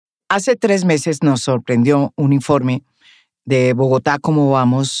Hace 3 meses nos sorprendió un informe de Bogotá, ¿cómo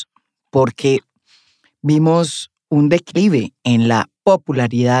vamos? Porque vimos un declive en la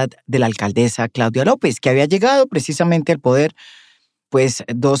popularidad de la alcaldesa Claudia López, que había llegado precisamente al poder, pues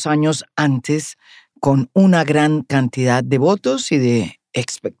 2 años antes, con una gran cantidad de votos y de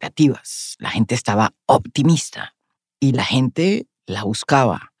expectativas. La gente estaba optimista y la gente la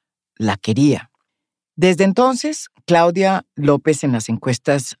buscaba, la quería. Desde entonces, Claudia López en las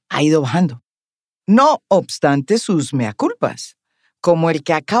encuestas ha ido bajando. No obstante sus mea culpas, como el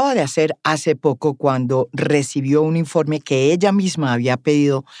que acaba de hacer hace poco cuando recibió un informe que ella misma había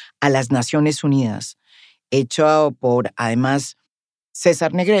pedido a las Naciones Unidas, hecho por, además,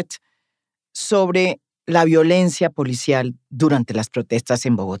 César Negret, sobre la violencia policial durante las protestas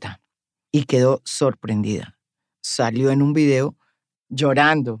en Bogotá. Y quedó sorprendida. Salió en un video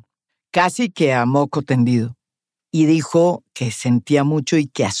llorando, casi que a moco tendido, y dijo que sentía mucho y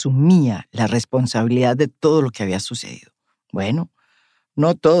que asumía la responsabilidad de todo lo que había sucedido. Bueno,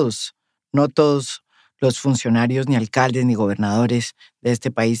 no todos los funcionarios, ni alcaldes, ni gobernadores de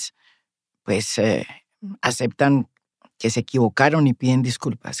este país, pues aceptan que se equivocaron y piden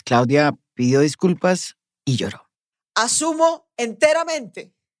disculpas. Claudia pidió disculpas y lloró. Asumo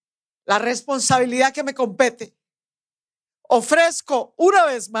enteramente la responsabilidad que me compete. Ofrezco una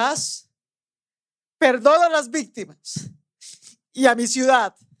vez más perdón a las víctimas y a mi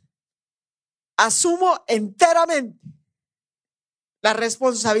ciudad. Asumo enteramente la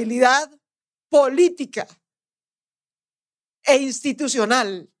responsabilidad política e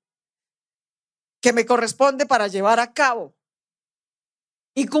institucional que me corresponde para llevar a cabo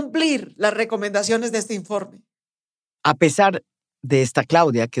y cumplir las recomendaciones de este informe. A pesar de esta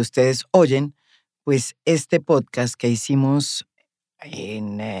Claudia que ustedes oyen, pues este podcast que hicimos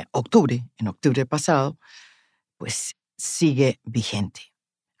en octubre pasado, pues sigue vigente.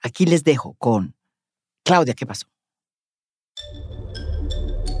 Aquí les dejo con Claudia, ¿qué pasó?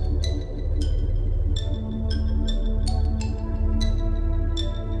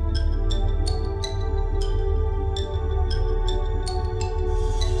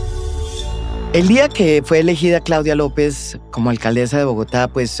 El día que fue elegida Claudia López como alcaldesa de Bogotá,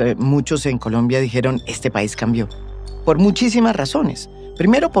 pues muchos en Colombia dijeron, este país cambió. Por muchísimas razones.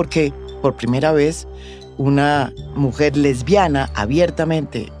 Primero porque por primera vez una mujer lesbiana,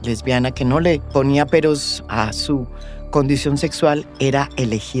 abiertamente lesbiana, que no le ponía peros a su condición sexual, era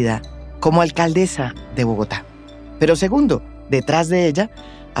elegida como alcaldesa de Bogotá. Pero segundo, detrás de ella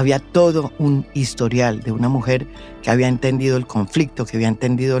había todo un historial de una mujer que había entendido el conflicto, que había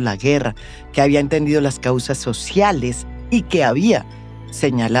entendido la guerra, que había entendido las causas sociales y que había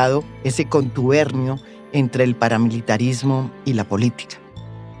señalado ese contubernio entre el paramilitarismo y la política.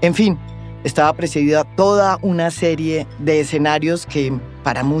 En fin, estaba precedida toda una serie de escenarios que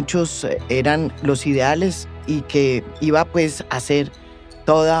para muchos eran los ideales y que iba pues a ser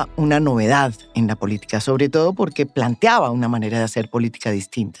toda una novedad en la política, sobre todo porque planteaba una manera de hacer política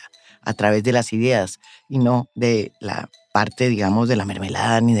distinta a través de las ideas y no de la parte, digamos, de la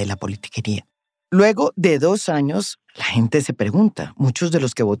mermelada ni de la politiquería. Luego de 2 años, la gente se pregunta, muchos de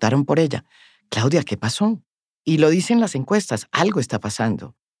los que votaron por ella, Claudia, ¿qué pasó? Y lo dicen las encuestas, algo está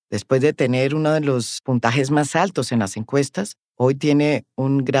pasando. Después de tener uno de los puntajes más altos en las encuestas, hoy tiene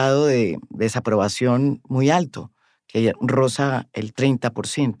un grado de desaprobación muy alto, que roza el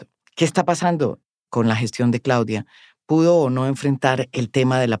 30%. ¿Qué está pasando con la gestión de Claudia? ¿Pudo o no enfrentar el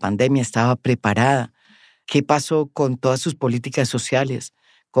tema de la pandemia? ¿Estaba preparada? ¿Qué pasó con todas sus políticas sociales?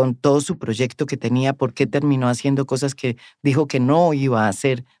 ¿Con todo su proyecto que tenía? ¿Por qué terminó haciendo cosas que dijo que no iba a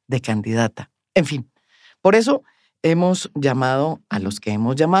hacer de candidata? En fin, por eso hemos llamado a los que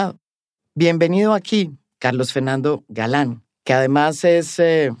hemos llamado. Bienvenido aquí, Carlos Fernando Galán, que además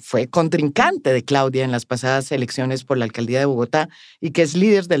fue contrincante de Claudia en las pasadas elecciones por la alcaldía de Bogotá y que es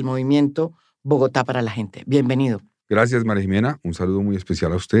líder del movimiento Bogotá para la Gente. Bienvenido. Gracias, María Jimena. Un saludo muy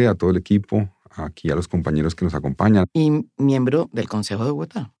especial a usted, a todo el equipo, aquí a los compañeros que nos acompañan. Y miembro del Consejo de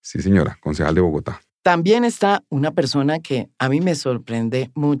Bogotá. Sí, señora, concejal de Bogotá. También está una persona que a mí me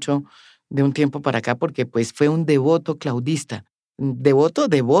sorprende mucho de un tiempo para acá porque pues fue un devoto claudista.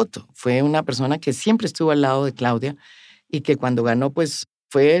 Devoto. Fue una persona que siempre estuvo al lado de Claudia y que cuando ganó, pues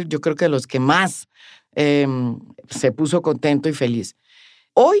fue yo creo que de los que más se puso contento y feliz.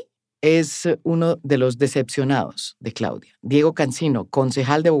 Hoy es uno de los decepcionados de Claudia. Diego Cancino,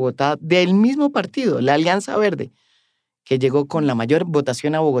 concejal de Bogotá, del mismo partido, la Alianza Verde, que llegó con la mayor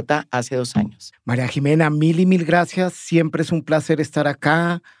votación a Bogotá hace 2 años. María Jimena, mil y mil gracias. Siempre es un placer estar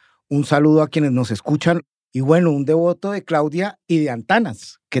acá. Un saludo a quienes nos escuchan. Y bueno, un devoto de Claudia y de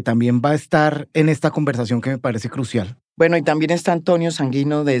Antanas, que también va a estar en esta conversación que me parece crucial. Bueno, y también está Antonio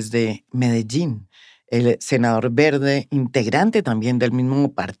Sanguino desde Medellín, el senador verde, integrante también del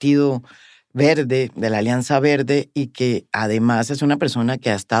mismo partido verde, de la Alianza Verde, y que además es una persona que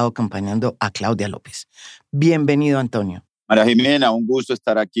ha estado acompañando a Claudia López. Bienvenido, Antonio. María Jimena, un gusto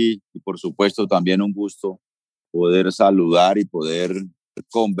estar aquí y por supuesto también un gusto poder saludar y poder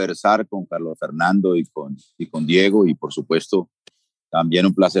conversar con Carlos Fernando y con Diego, y por supuesto también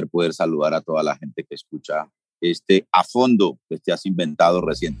un placer poder saludar a toda la gente que escucha a fondo que te has inventado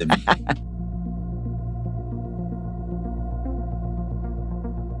recientemente.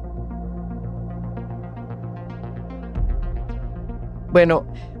 Bueno,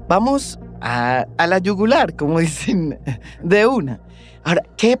 vamos a la yugular, como dicen, de una. Ahora,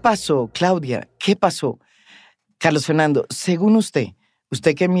 ¿qué pasó, Claudia? ¿Qué pasó? Carlos Fernando, según usted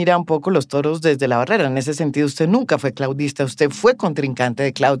que mira un poco los toros desde la barrera, en ese sentido usted nunca fue claudista, usted fue contrincante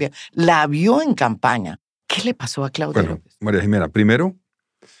de Claudia, la vio en campaña. ¿Qué le pasó a Claudia López? María Jimena, primero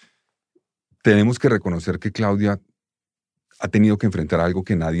tenemos que reconocer que Claudia ha tenido que enfrentar algo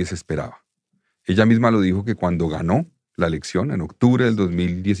que nadie se esperaba. Ella misma lo dijo, que cuando ganó la elección en octubre del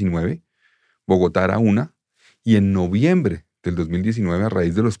 2019, Bogotá era una, y en noviembre del 2019, a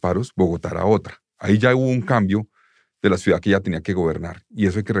raíz de los paros, Bogotá era otra. Ahí ya hubo un cambio de la ciudad que ella tenía que gobernar, y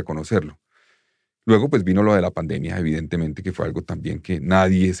eso hay que reconocerlo. Luego pues vino lo de la pandemia, evidentemente, que fue algo también que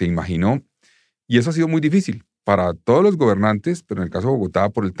nadie se imaginó, y eso ha sido muy difícil para todos los gobernantes, pero en el caso de Bogotá,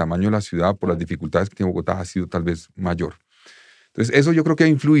 por el tamaño de la ciudad, por las dificultades que tiene Bogotá, ha sido tal vez mayor. Entonces eso yo creo que ha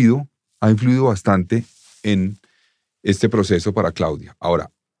influido bastante en este proceso para Claudia. Ahora,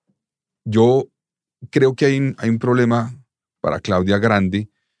 yo creo que hay un problema para Claudia grande,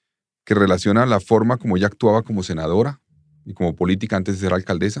 que relaciona la forma como ella actuaba como senadora y como política antes de ser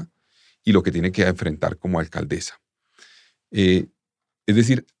alcaldesa, y lo que tiene que enfrentar como alcaldesa. Es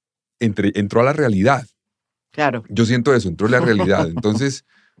decir, entró a la realidad. Claro. Yo siento eso, entró a la realidad. Entonces,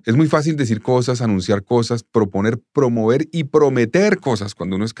 es muy fácil decir cosas, anunciar cosas, proponer, promover y prometer cosas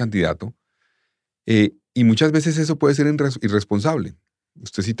cuando uno es candidato. Y muchas veces eso puede ser irresponsable.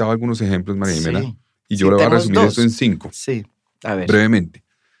 Usted citaba algunos ejemplos, María Jimena, Sí. y yo le voy a resumir esto en 5. Sí, a ver. Brevemente.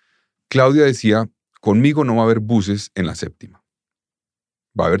 Claudia decía, conmigo no va a haber buses en la séptima.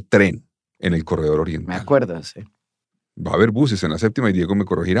 Va a haber tren en el corredor oriental. Me acuerdo, sí. Va a haber buses en la séptima, y Diego me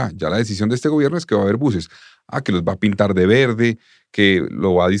corregirá. Ya la decisión de este gobierno es que va a haber buses. Que los va a pintar de verde, que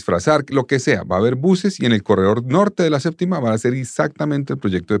lo va a disfrazar, lo que sea. Va a haber buses, y en el corredor norte de la séptima va a ser exactamente el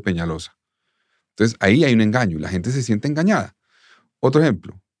proyecto de Peñalosa. Entonces ahí hay un engaño y la gente se siente engañada. Otro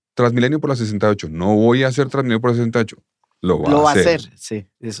ejemplo, Transmilenio por la 68. No voy a hacer Transmilenio por la 68. Lo va a hacer. Sí,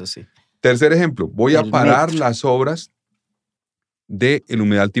 eso sí. Tercer ejemplo, voy a parar metro. las obras del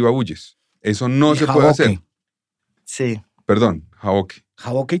humedal Tibabuyes. Eso no se puede hacer. Sí. Perdón, Jaboque.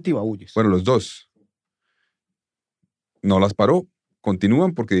 Jaboque y Tibabuyes. Bueno, los dos. No las paró,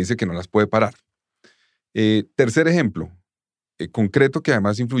 continúan porque dice que no las puede parar. Tercer ejemplo, concreto, que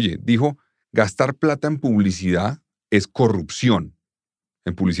además influye. Dijo, gastar plata en publicidad es corrupción,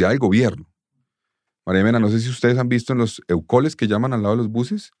 en publicidad del gobierno. María Mena, no sé si ustedes han visto en los eucoles que llaman al lado de los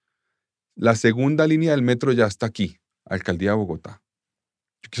buses, la segunda línea del metro ya está aquí, Alcaldía de Bogotá.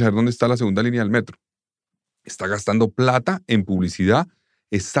 Yo quiero saber dónde está la segunda línea del metro. Está gastando plata en publicidad,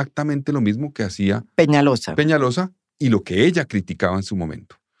 exactamente lo mismo que hacía Peñalosa y lo que ella criticaba en su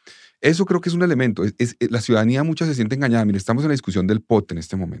momento. Eso creo que es un elemento. La ciudadanía mucha se siente engañada. Mire, estamos en la discusión del pote en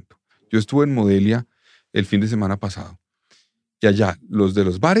este momento. Yo estuve en Modelia el fin de semana pasado, y allá los de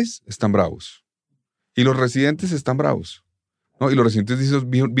los bares están bravos y los residentes están bravos, ¿no? Y los residentes dicen,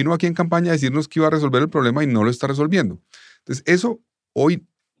 vino aquí en campaña a decirnos que iba a resolver el problema y no lo está resolviendo. Entonces eso hoy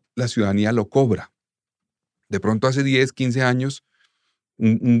la ciudadanía lo cobra. De pronto hace 10, 15 años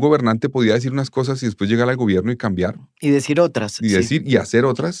un gobernante podía decir unas cosas y después llegar al gobierno y cambiar. Y decir otras. Y decir y hacer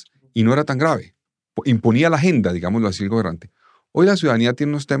otras, y no era tan grave. Imponía la agenda, digámoslo así, el gobernante. Hoy la ciudadanía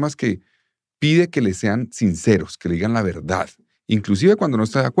tiene unos temas que pide que le sean sinceros, que le digan la verdad, inclusive cuando no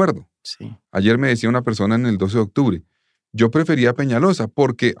está de acuerdo. Sí. Ayer me decía una persona en el 12 de octubre, yo prefería a Peñalosa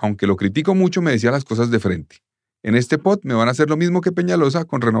porque, aunque lo critico mucho, me decía las cosas de frente. En este pot me van a hacer lo mismo que Peñalosa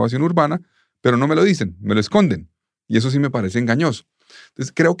con renovación urbana, pero no me lo dicen, me lo esconden. Y eso sí me parece engañoso.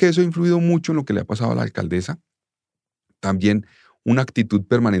 Entonces creo que eso ha influido mucho en lo que le ha pasado a la alcaldesa. También una actitud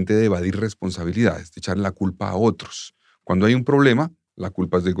permanente de evadir responsabilidades, de echarle la culpa a otros. Cuando hay un problema, la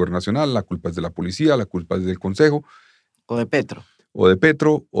culpa es del gobierno nacional, la culpa es de la policía, la culpa es del consejo. O de Petro. O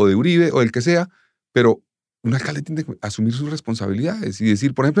de Uribe, o del que sea, pero un alcalde tiene que asumir sus responsabilidades y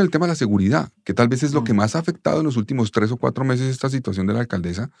decir, por ejemplo, el tema de la seguridad, que tal vez es lo que más ha afectado en los últimos 3 o 4 meses esta situación de la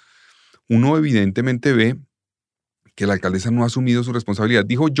alcaldesa. Uno evidentemente ve que la alcaldesa no ha asumido su responsabilidad.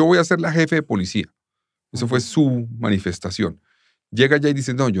 Dijo, yo voy a ser la jefe de policía. Eso fue su manifestación. Llega allá y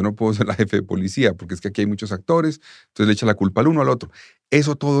dice, no, yo no puedo ser la jefe de policía porque es que aquí hay muchos actores, entonces le echa la culpa al uno al otro.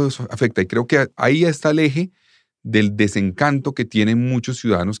 Todo eso afecta y creo que ahí está el eje del desencanto que tienen muchos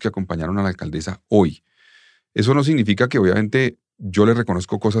ciudadanos que acompañaron a la alcaldesa hoy. Eso no significa que obviamente yo le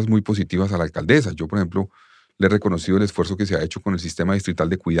reconozco cosas muy positivas a la alcaldesa. Yo, por ejemplo, le he reconocido el esfuerzo que se ha hecho con el sistema distrital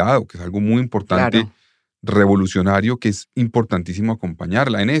de cuidado, que es algo muy importante, Claro. revolucionario, que es importantísimo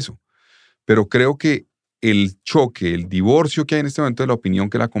acompañarla en eso. Pero creo que el choque, el divorcio que hay en este momento de la opinión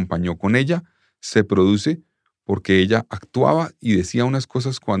que la acompañó con ella, se produce porque ella actuaba y decía unas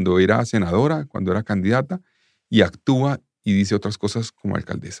cosas cuando era senadora, cuando era candidata, y actúa y dice otras cosas como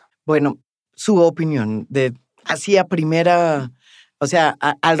alcaldesa. Bueno, su opinión de así a primera, o sea,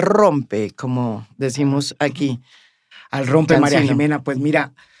 al rompe, como decimos aquí. Al rompe, María Cancino. Jimena, pues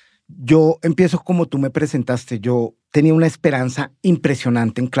mira, yo empiezo como tú me presentaste. Yo tenía una esperanza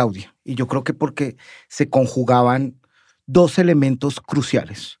impresionante en Claudia y yo creo que porque se conjugaban dos elementos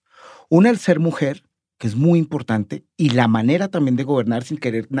cruciales. Una, el ser mujer, que es muy importante, y la manera también de gobernar sin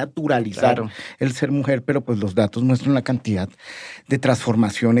querer naturalizar Claro. el ser mujer, pero pues los datos muestran la cantidad de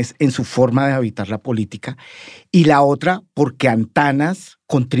transformaciones en su forma de habitar la política. Y la otra, porque Antanas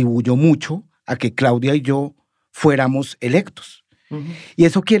contribuyó mucho a que Claudia y yo fuéramos electos. Ujú. Y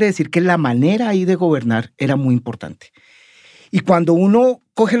eso quiere decir que la manera ahí de gobernar era muy importante. Y cuando uno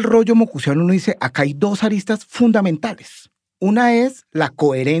coge el rollo mocusiano, uno dice, acá hay dos aristas fundamentales. Una es la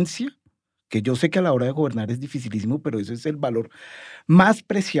coherencia, que yo sé que a la hora de gobernar es dificilísimo, pero ese es el valor más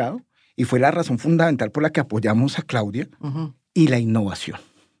preciado y fue la razón fundamental por la que apoyamos a Claudia, Ujú. y la innovación.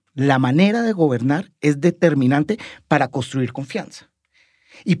 La manera de gobernar es determinante para construir confianza.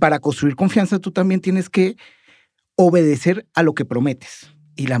 Y para construir confianza tú también tienes que obedecer a lo que prometes.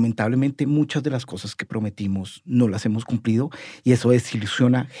 Y lamentablemente muchas de las cosas que prometimos no las hemos cumplido y eso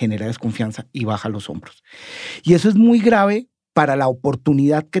desilusiona, genera desconfianza y baja los hombros. Y eso es muy grave para la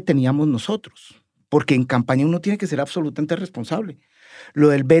oportunidad que teníamos nosotros, porque en campaña uno tiene que ser absolutamente responsable. Lo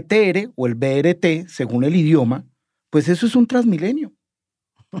del BTR o el BRT, según el idioma, pues eso es un transmilenio.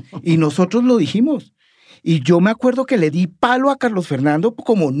 Y nosotros lo dijimos. Y yo me acuerdo que le di palo a Carlos Fernando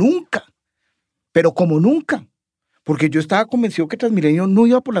como nunca, pero como nunca. Porque yo estaba convencido que Transmilenio no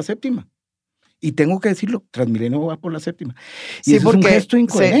iba por la séptima. Y tengo que decirlo, Transmilenio va por la séptima. Y Sí, eso es un porque gesto de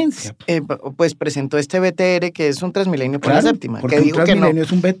incoherencia. pues presentó este BTR que es un Transmilenio por la Claro, séptima, porque que un dijo que no. Transmilenio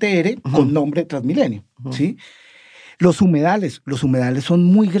es un BTR Ujú. con nombre de Transmilenio, Ujú. ¿sí? Los humedales son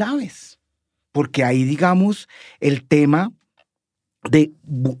muy graves, porque ahí, digamos, el tema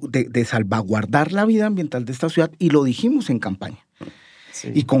de salvaguardar la vida ambiental de esta ciudad, y lo dijimos en campaña, Sí.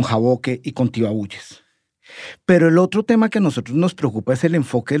 y con Jaboque y con Tibabuyes. Pero el otro tema que a nosotros nos preocupa es el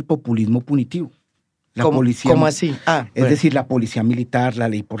enfoque del populismo punitivo. La policía, ¿Cómo así? es decir, la policía militar, la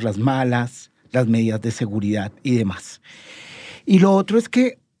ley por las malas, las medidas de seguridad y demás. Y lo otro es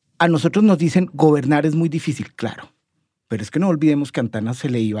que a nosotros nos dicen gobernar es muy difícil, claro. Pero es que no olvidemos que a Antanas se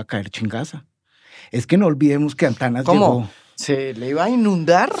le iba a caer chingaza. Es que no olvidemos que Antanas ¿Cómo? llegó... Se le iba a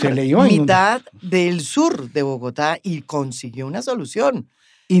inundar Se le iba a mitad del sur de Bogotá y consiguió una solución.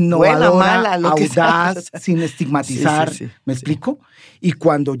 Innovadora, Buena, mala, lo que sea. audaz, sin estigmatizar, Sí, sí, sí, ¿me sí. explico? Y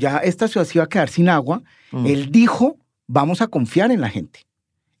cuando ya esta ciudad se iba a quedar sin agua, Mm. él dijo, vamos a confiar en la gente,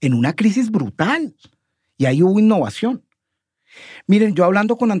 en una crisis brutal. Y ahí hubo innovación. Miren, yo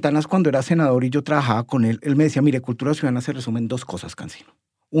hablando con Antanas cuando era senador y yo trabajaba con él, él me decía, mire, cultura ciudadana se resume en dos cosas, Cancino.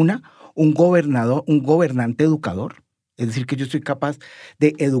 Una, un gobernante educador, es decir, que yo soy capaz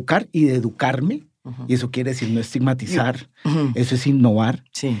de educar y de educarme, Ujú. y eso quiere decir no estigmatizar, Ujú. eso es innovar.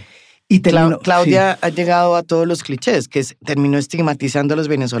 Sí. Y termino, Claudia sí. ha llegado a todos los clichés, que terminó estigmatizando a los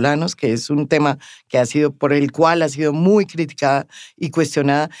venezolanos, que es un tema que ha sido, por el cual ha sido muy criticada y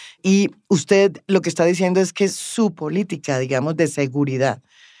cuestionada. Y usted lo que está diciendo es que su política, digamos, de seguridad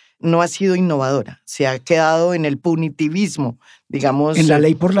no ha sido innovadora. Se ha quedado en el punitivismo, digamos. En la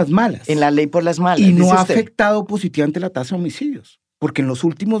ley por las malas. En la ley por las malas. Y no dice ha usted. afectado positivamente la tasa de homicidios, porque en los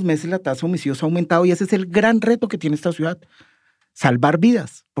últimos meses la tasa de homicidios ha aumentado y ese es el gran reto que tiene esta ciudad. Salvar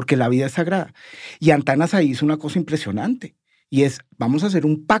vidas, porque la vida es sagrada. Y Antanas ahí hizo una cosa impresionante, y es, vamos a hacer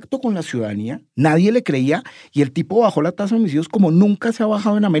un pacto con la ciudadanía, nadie le creía, y el tipo bajó la tasa de homicidios como nunca se ha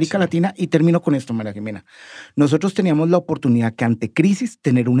bajado en América Latina, y termino con esto, María Jimena. Nosotros teníamos la oportunidad que ante crisis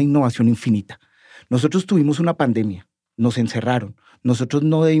tener una innovación infinita. Nosotros tuvimos una pandemia, nos encerraron, nosotros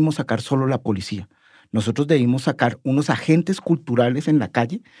no debimos sacar solo la policía. Nosotros debimos sacar unos agentes culturales en la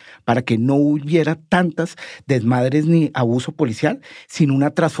calle para que no hubiera tantas desmadres ni abuso policial, sino una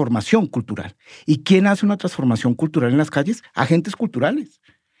transformación cultural. ¿Y quién hace una transformación cultural en las calles? Agentes culturales.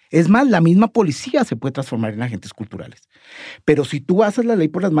 Es más, la misma policía se puede transformar en agentes culturales. Pero si tú haces la ley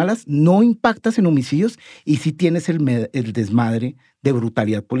por las malas, no impactas en homicidios y sí tienes el desmadre de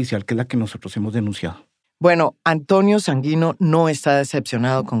brutalidad policial, que es la que nosotros hemos denunciado. Bueno, Antonio Sanguino no está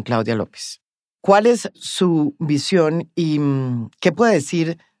decepcionado con Claudia López. ¿Cuál es su visión y qué puede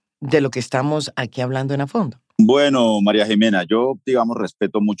decir de lo que estamos aquí hablando en a fondo? Bueno, María Jimena, yo, digamos,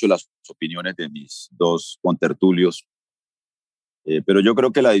 respeto mucho las opiniones de mis dos contertulios, pero yo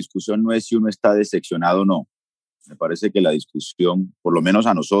creo que la discusión no es si uno está decepcionado o no. Me parece que la discusión, por lo menos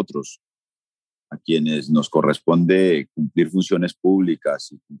a nosotros, a quienes nos corresponde cumplir funciones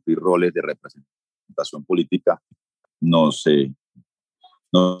públicas y cumplir roles de representación política, nos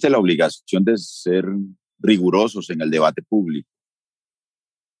hace la obligación de ser rigurosos en el debate público.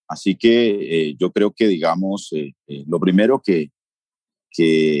 Así que yo creo que, digamos, lo primero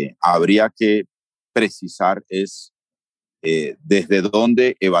que habría que precisar es desde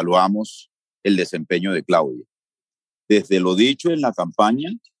dónde evaluamos el desempeño de Claudia. Desde lo dicho en la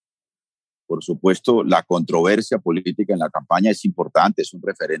campaña, por supuesto, la controversia política en la campaña es importante, es un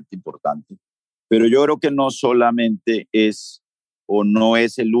referente importante, pero yo creo que no solamente es o no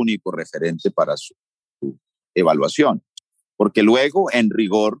es el único referente para su evaluación, porque luego, en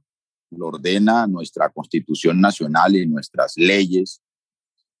rigor, lo ordena nuestra Constitución Nacional y nuestras leyes,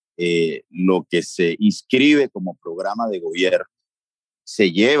 lo que se inscribe como programa de gobierno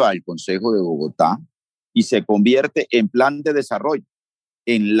se lleva al Consejo de Bogotá y se convierte en plan de desarrollo,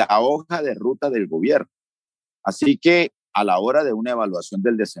 en la hoja de ruta del gobierno. Así que a la hora de una evaluación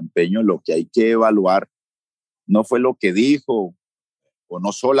del desempeño, lo que hay que evaluar no fue lo que dijo, o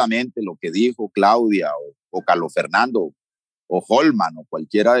no solamente lo que dijo Claudia o Carlos Fernando o Holman o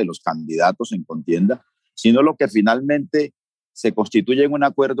cualquiera de los candidatos en contienda, sino lo que finalmente se constituye en un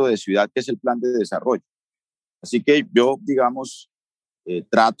acuerdo de ciudad, que es el plan de desarrollo. Así que yo, digamos,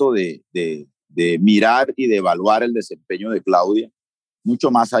 trato de mirar y de evaluar el desempeño de Claudia,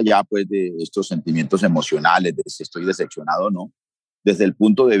 mucho más allá pues, de estos sentimientos emocionales, de si estoy decepcionado o no, desde el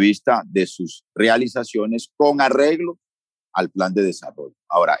punto de vista de sus realizaciones con arreglo al plan de desarrollo.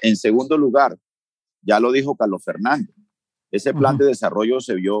 Ahora, en segundo lugar, ya lo dijo Carlos Fernando, ese plan de desarrollo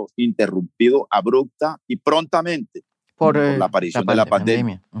se vio interrumpido abrupta y prontamente por la aparición de la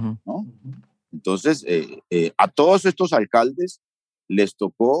pandemia. ¿No? Entonces, a todos estos alcaldes les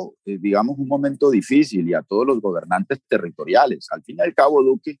tocó, digamos, un momento difícil, y a todos los gobernantes territoriales. Al fin y al cabo,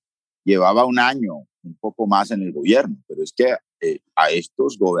 Duque llevaba un año, un poco más en el gobierno, pero es que a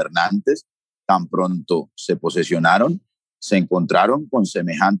estos gobernantes, tan pronto se posesionaron, se encontraron con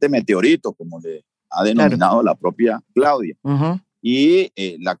semejante meteorito, como le ha denominado la propia Claudia. Y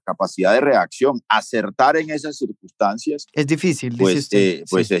la capacidad de reacción, acertar en esas circunstancias. Es difícil, pues, sí.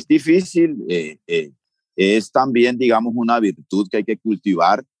 Es difícil. Es también, digamos, una virtud que hay que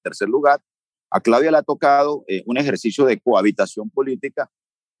cultivar. En tercer lugar, a Claudia le ha tocado un ejercicio de cohabitación política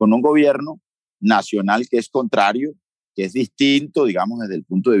con un gobierno nacional que es contrario, que es distinto, digamos, desde el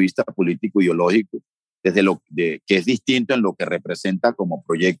punto de vista político ideológico, que es distinto en lo que representa como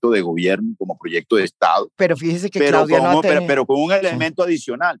proyecto de gobierno, como proyecto de Estado. Pero fíjese que Claudia pero con un elemento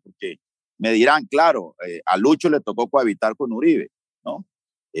adicional, porque me dirán, claro, a Lucho le tocó cohabitar con Uribe, ¿no?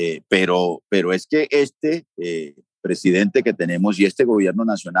 Pero es que este presidente que tenemos y este gobierno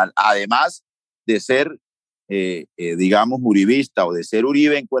nacional, además de ser, digamos, uribista o de ser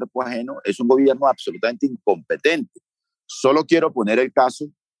Uribe en cuerpo ajeno, es un gobierno absolutamente incompetente. Solo quiero poner el caso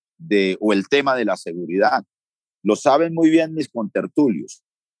o el tema de la seguridad. Lo saben muy bien mis contertulios.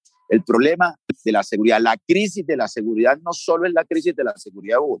 El problema de la seguridad, la crisis de la seguridad no solo es la crisis de la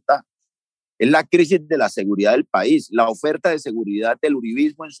seguridad de Bogotá, es la crisis de la seguridad del país. La oferta de seguridad del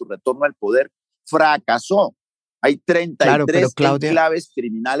uribismo en su retorno al poder fracasó. Hay 33 enclaves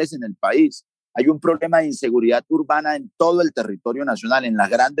criminales en el país. Hay un problema de inseguridad urbana en todo el territorio nacional, en las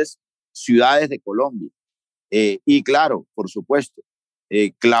grandes ciudades de Colombia. Y claro, por supuesto,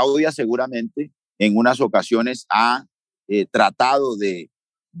 Claudia seguramente en unas ocasiones ha tratado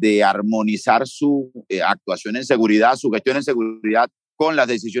de armonizar su actuación en seguridad, su gestión en seguridad con las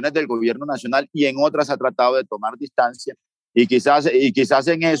decisiones del gobierno nacional, y en otras ha tratado de tomar distancia, y quizás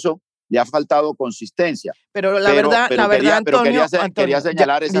en eso le ha faltado consistencia. Pero la verdad, Antonio, quería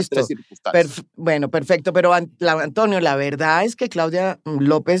señalar esas tres circunstancias. Bueno, perfecto, pero Antonio, la verdad es que Claudia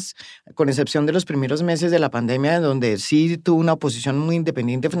López, con excepción de los primeros meses de la pandemia, donde sí tuvo una oposición muy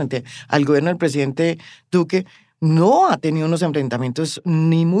independiente frente al gobierno del presidente Duque, no ha tenido unos enfrentamientos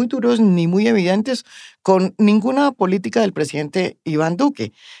ni muy duros ni muy evidentes con ninguna política del presidente Iván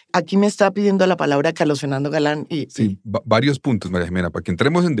Duque. Aquí me está pidiendo la palabra Carlos Fernando Galán. Varios puntos, María Jimena, para que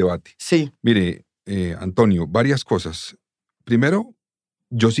entremos en debate. Sí. Mire, Antonio, varias cosas. Primero,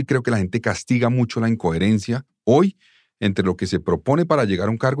 yo sí creo que la gente castiga mucho la incoherencia hoy entre lo que se propone para llegar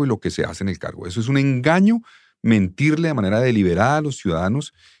a un cargo y lo que se hace en el cargo. Eso es un engaño, mentirle de manera deliberada a los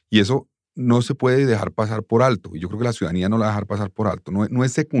ciudadanos, y eso no se puede dejar pasar por alto. Y yo creo que la ciudadanía no la va a dejar pasar por alto. No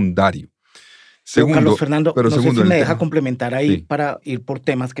es secundario. Pero Segundo, Carlos Fernando, no sé si en me el deja tema. complementar ahí Sí. para ir por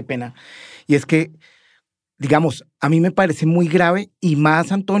temas, qué pena. Y es que, digamos, a mí me parece muy grave, y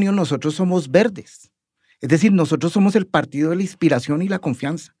más, Antonio, nosotros somos verdes. Es decir, nosotros somos el partido de la inspiración y la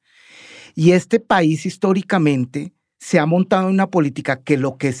confianza. Y este país históricamente se ha montado en una política que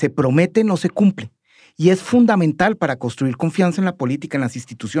lo que se promete no se cumple. Y es fundamental para construir confianza en la política, en las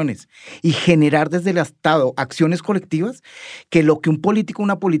instituciones, y generar desde el Estado acciones colectivas, que lo que un político o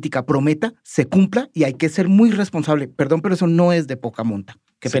una política prometa se cumpla, y hay que ser muy responsable. Perdón, pero eso no es de poca monta.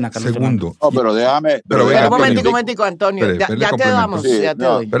 Qué pena, Carlos Fernando. Segundo. No, pero déjame. Pero Pero venga, un Antonio. momentico, Antonio. Espere, le Ya te complemento. damos, Sí, ya te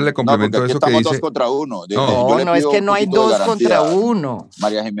no, doy. Pero le no, complemento porque aquí eso que estamos dice. 2 contra 1. No, No, es que no hay 2 contra 1.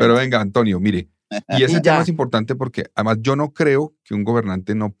 María Jimena. Pero venga, Antonio, mire. Y ese Y tema ya. es importante porque además yo no creo que un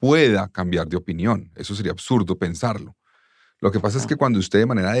gobernante no pueda cambiar de opinión. Eso sería absurdo pensarlo. Lo que pasa es que cuando usted de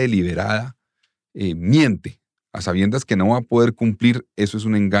manera deliberada miente a sabiendas que no va a poder cumplir, eso es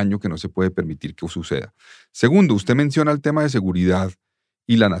un engaño que no se puede permitir que suceda. Segundo, usted menciona el tema de seguridad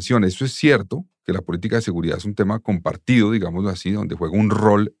y la nación. Eso es cierto, que la política de seguridad es un tema compartido, digámoslo así, donde juega un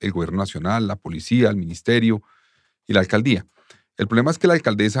rol el gobierno nacional, la policía, el ministerio y la alcaldía. El problema es que la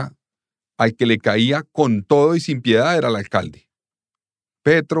alcaldesa, al que le caía con todo y sin piedad, era el alcalde.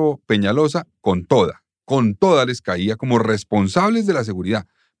 Petro, Peñalosa, con toda les caía como responsables de la seguridad.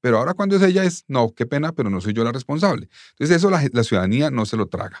 Pero ahora cuando es ella no, qué pena, pero no soy yo la responsable. Entonces eso la ciudadanía no se lo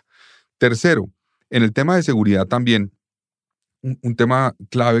traga. Tercero, en el tema de seguridad también, un tema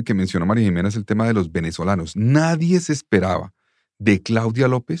clave que mencionó María Jimena es el tema de los venezolanos. Nadie se esperaba de Claudia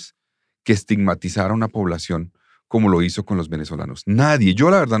López que estigmatizara a una población como lo hizo con los venezolanos. Nadie. Yo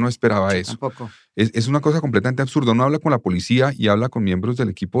la verdad no esperaba eso. Tampoco. Es una cosa completamente absurda. Uno habla con la policía y habla con miembros del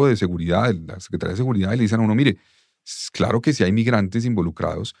equipo de seguridad, de la Secretaría de Seguridad, y le dicen a uno, mire, claro que sí hay migrantes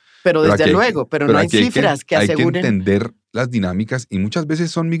involucrados. Pero desde aquí luego, pero no hay cifras que hay que aseguren. entender las dinámicas, y muchas veces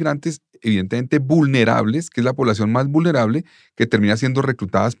son migrantes evidentemente vulnerables, que es la población más vulnerable, que termina siendo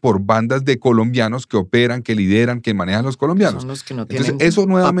reclutadas por bandas de colombianos que operan, que lideran, que manejan los colombianos. Son los que no tienen Entonces eso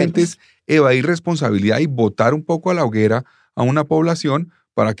nuevamente papeles. es evadir responsabilidad y botar un poco a la hoguera a una población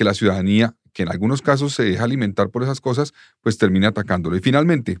para que la ciudadanía, que en algunos casos se deja alimentar por esas cosas, pues termine atacándolo. Y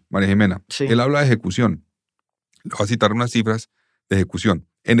finalmente, María Jimena, Sí. él habla de ejecución. Le voy a citar unas cifras de ejecución.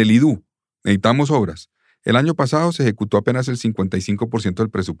 En el IDU necesitamos obras. El año pasado se ejecutó apenas el 55%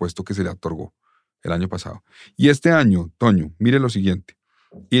 del presupuesto que se le otorgó el año pasado. Y este año, Toño, mire lo siguiente.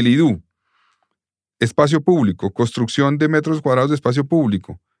 Y el IDU, espacio público, construcción de metros cuadrados de espacio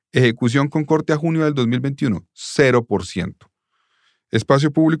público, ejecución con corte a junio del 2021, 0%.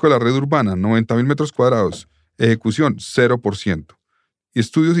 Espacio público de la red urbana, 90.000 metros cuadrados, ejecución, 0%. Y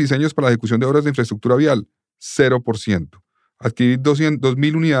estudios y diseños para la ejecución de obras de infraestructura vial, 0%. Adquirir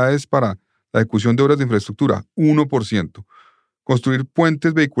 2.000 unidades para la ejecución de obras de infraestructura, 1%. Construir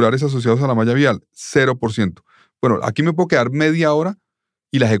puentes vehiculares asociados a la malla vial, 0%. Bueno, aquí me puedo quedar media hora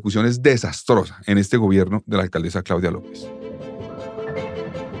y la ejecución es desastrosa en este gobierno de la alcaldesa Claudia López.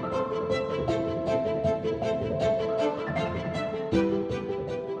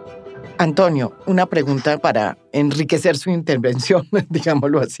 Antonio, una pregunta para enriquecer su intervención,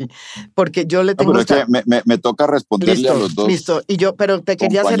 digámoslo así, porque yo le tengo... pero es que me toca responderle a los dos. Listo, pero te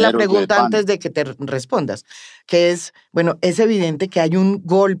quería hacer la pregunta antes de que te respondas, que es, bueno, es evidente que hay un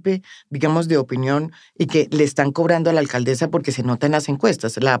golpe, digamos, de opinión y que le están cobrando a la alcaldesa porque se nota en las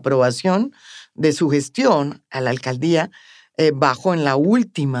encuestas. La aprobación de su gestión a la alcaldía bajó en la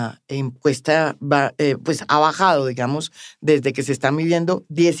última encuesta, pues ha bajado, digamos, desde que se están midiendo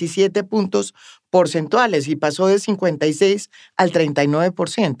 17 puntos porcentuales y pasó de 56 al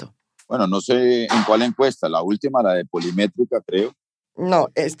 39%. Bueno, no sé en cuál encuesta, la última, la de Polimétrica, creo. No,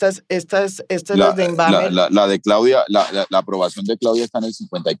 estas las de Inbamer. La de Claudia, la aprobación de Claudia está en el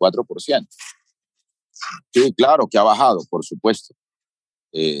 54%. Sí, claro que ha bajado, por supuesto.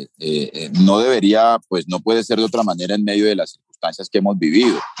 No debería, pues no puede ser de otra manera en medio de las circunstancias que hemos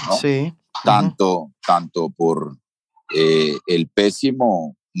vivido, ¿no? Sí. Tanto por el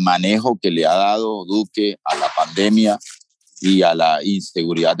pésimo manejo que le ha dado Duque a la pandemia y a la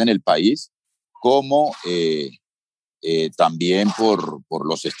inseguridad en el país, como también por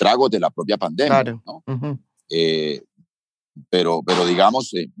los estragos de la propia pandemia, Claro. ¿no? Pero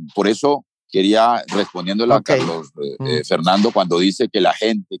digamos, por eso quería, respondiéndole a Carlos Fernando, cuando dice que la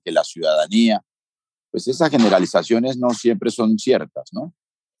gente, que la ciudadanía, pues esas generalizaciones no siempre son ciertas, ¿no?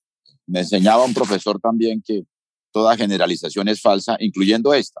 Me enseñaba un profesor también que toda generalización es falsa,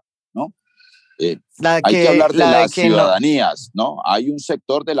 incluyendo esta, ¿no? Hay que hablar de las que no. ciudadanías, ¿no? Hay un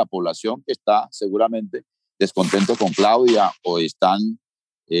sector de la población que está seguramente descontento con Claudia o están,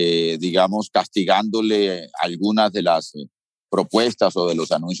 digamos, castigándole algunas de las propuestas o de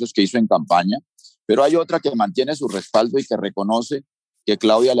los anuncios que hizo en campaña, pero hay otra que mantiene su respaldo y que reconoce que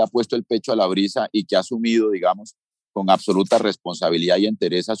Claudia le ha puesto el pecho a la brisa y que ha asumido, digamos, con absoluta responsabilidad y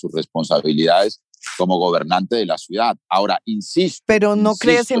entereza sus responsabilidades como gobernante de la ciudad. Ahora, insisto. Pero no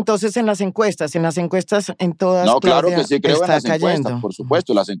crees entonces en las encuestas en todas, No, claro Claudia, que sí creo en está las cayendo. encuestas, por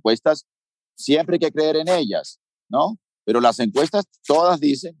supuesto. Las encuestas siempre hay que creer en ellas, ¿no? Pero las encuestas todas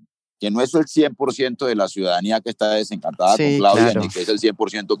dicen que no es el 100% de la ciudadanía que está desencantada con Claudia, claro, ni que es el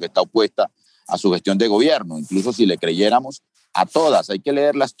 100% que está opuesta a su gestión de gobierno. Incluso si le creyéramos a todas, hay que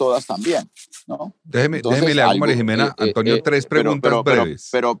leerlas todas también, ¿no? Déjeme le hago, María Jimena, Antonio, tres preguntas breves.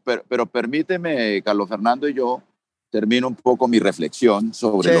 Pero permíteme, Carlos Fernando, y yo termino un poco mi reflexión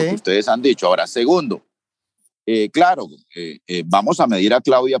sobre lo que ustedes han dicho. Ahora, segundo, claro, vamos a medir a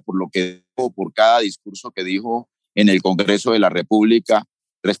Claudia por lo que dijo, por cada discurso que dijo en el Congreso de la República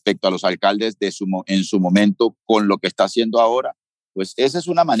respecto a los alcaldes en su momento con lo que está haciendo ahora. Pues esa es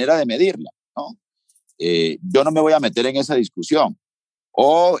una manera de medirla, ¿no? Yo no me voy a meter en esa discusión.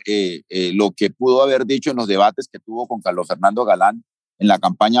 O lo que pudo haber dicho en los debates que tuvo con Carlos Fernando Galán en la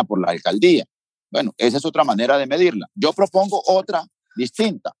campaña por la alcaldía. Bueno, esa es otra manera de medirla. Yo propongo otra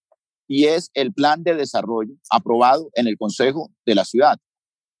distinta y es el plan de desarrollo aprobado en el Consejo de la Ciudad,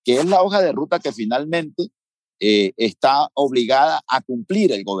 que es la hoja de ruta que finalmente está obligada a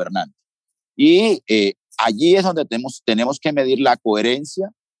cumplir el gobernante. Y allí es donde tenemos que medir la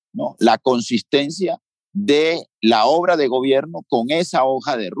coherencia, ¿no? La consistencia de la obra de gobierno con esa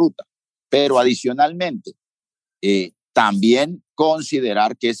hoja de ruta. Pero adicionalmente, también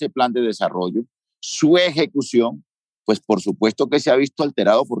considerar que ese plan de desarrollo, su ejecución, pues por supuesto que se ha visto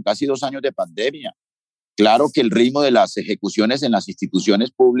alterado por casi 2 años de pandemia. Claro que el ritmo de las ejecuciones en las instituciones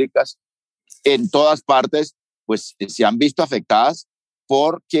públicas en todas partes, pues se han visto afectadas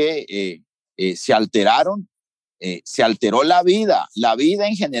porque se alteró la vida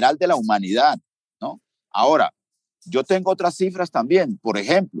en general de la humanidad, ¿no? Ahora, yo tengo otras cifras también. Por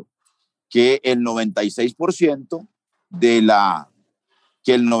ejemplo, que el 96% de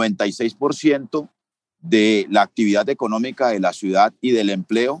la actividad económica de la ciudad y del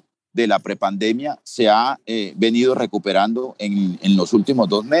empleo de la prepandemia se ha venido recuperando en los últimos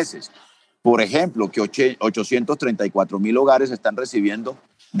 2 meses. Por ejemplo, que 834,000 hogares están recibiendo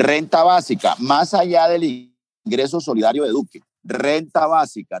renta básica, más allá del ingreso solidario de Duque, renta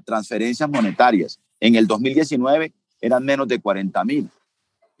básica, transferencias monetarias. En el 2019 eran menos de 40,000.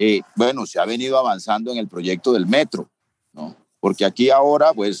 Bueno, se ha venido avanzando en el proyecto del metro, ¿no? Porque aquí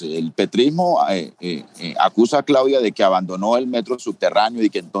ahora, pues, el petrismo acusa a Claudia de que abandonó el metro subterráneo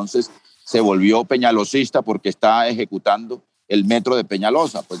y que entonces se volvió peñalosista porque está ejecutando el metro de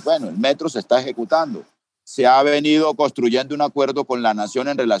Peñalosa. Pues bueno, el metro se está ejecutando. Se ha venido construyendo un acuerdo con la Nación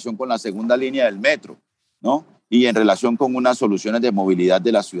en relación con la segunda línea del metro, ¿no? Y en relación con unas soluciones de movilidad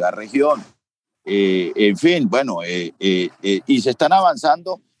de la ciudad-región. En fin, bueno, y se están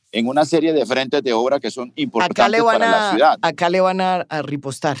avanzando en una serie de frentes de obra que son importantes para la ciudad. Acá le van a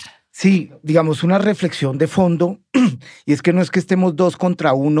ripostar. Sí, digamos, una reflexión de fondo, y es que no es que estemos 2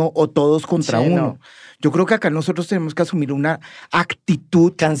 contra 1 o todos contra 1. No. Yo creo que acá nosotros tenemos que asumir una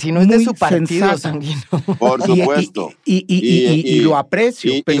actitud Cancino es de su partido, Sanguino. Por supuesto. Y lo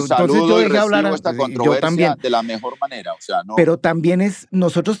aprecio, pero entonces yo dejé hablar esta controversia yo también, de la mejor manera. O sea, no. Pero también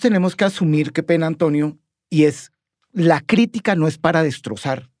nosotros tenemos que asumir, qué pena, Antonio, y es, la crítica no es para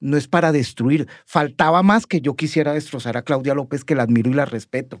destrozar, no es para destruir. Faltaba más que yo quisiera destrozar a Claudia López, que la admiro y la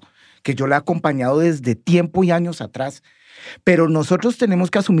respeto, que yo la he acompañado desde tiempo y años atrás. Pero nosotros tenemos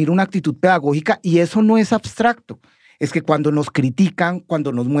que asumir una actitud pedagógica y eso no es abstracto. Es que cuando nos critican,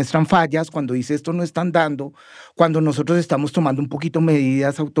 cuando nos muestran fallas, cuando dice esto no están dando, cuando nosotros estamos tomando un poquito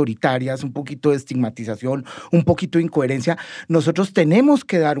medidas autoritarias, un poquito de estigmatización, un poquito de incoherencia, nosotros tenemos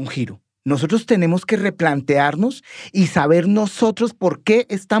que dar un giro. Nosotros tenemos que replantearnos y saber nosotros por qué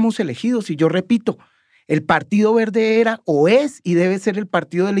estamos elegidos. Y yo repito, el Partido Verde era o es y debe ser el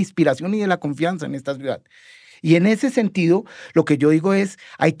partido de la inspiración y de la confianza en esta ciudad. Y en ese sentido, lo que yo digo es,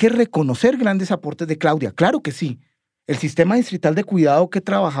 hay que reconocer grandes aportes de Claudia. Claro que sí. El sistema distrital de cuidado que he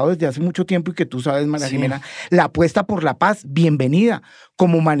trabajado desde hace mucho tiempo y que tú sabes, María Jimena, la apuesta por la paz, bienvenida,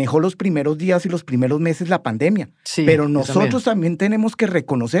 como manejó los primeros días y los primeros meses la pandemia. Sí, pero nosotros también tenemos que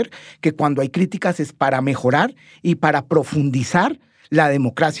reconocer que cuando hay críticas es para mejorar y para profundizar la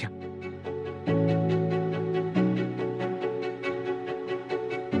democracia.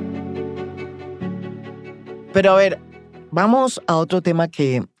 Pero a ver, vamos a otro tema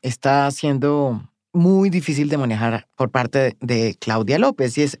que está siendo muy difícil de manejar por parte de Claudia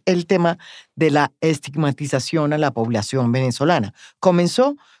López, y es el tema de la estigmatización a la población venezolana.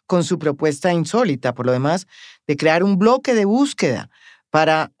 Comenzó con su propuesta insólita, por lo demás, de crear un bloque de búsqueda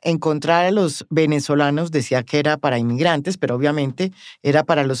para encontrar a los venezolanos. Decía que era para inmigrantes, pero obviamente era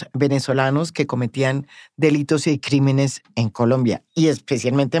para los venezolanos que cometían delitos y crímenes en Colombia, y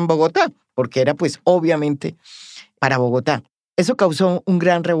especialmente en Bogotá, porque era pues obviamente para Bogotá. Eso causó un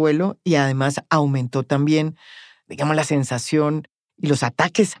gran revuelo y además aumentó también, digamos, la sensación y los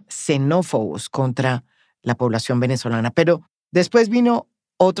ataques xenófobos contra la población venezolana. Pero después vino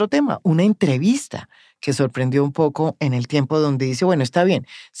otro tema, una entrevista que sorprendió un poco en el tiempo, donde dice, bueno, está bien,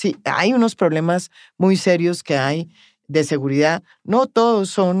 sí, hay unos problemas muy serios que hay de seguridad. No todos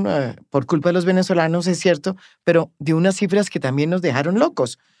son por culpa de los venezolanos, es cierto, pero de unas cifras que también nos dejaron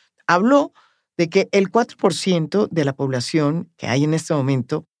locos. Habló de que el 4% de la población que hay en este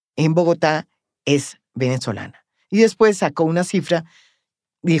momento en Bogotá es venezolana. Y después sacó una cifra,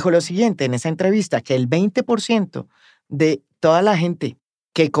 dijo lo siguiente en esa entrevista, que el 20% de toda la gente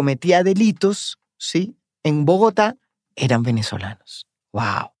que cometía delitos, ¿sí?, en Bogotá eran venezolanos.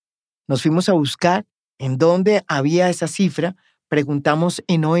 ¡Wow! Nos fuimos a buscar en dónde había esa cifra, preguntamos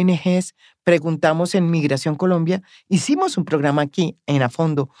en ONGs, preguntamos en Migración Colombia, hicimos un programa aquí en A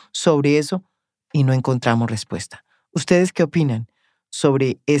Fondo sobre eso y no encontramos respuesta. ¿Ustedes qué opinan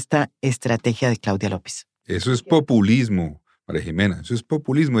sobre esta estrategia de Claudia López? Eso es populismo, María Jimena, eso es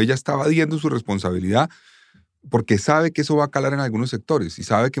populismo. Ella está evadiendo su responsabilidad porque sabe que eso va a calar en algunos sectores y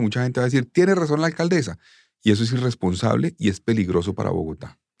sabe que mucha gente va a decir, tiene razón la alcaldesa, y eso es irresponsable y es peligroso para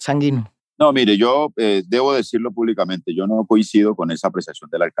Bogotá. Sanguino. No, mire, yo debo decirlo públicamente, yo no coincido con esa apreciación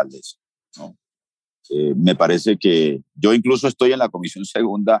de la alcaldesa, ¿no? Me parece que yo incluso estoy en la Comisión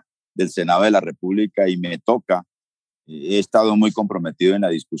Segunda del Senado de la República y me toca, he estado muy comprometido en la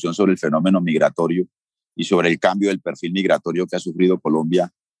discusión sobre el fenómeno migratorio y sobre el cambio del perfil migratorio que ha sufrido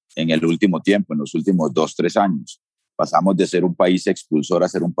Colombia en el último tiempo, en los últimos 2-3 años. Pasamos de ser un país expulsor a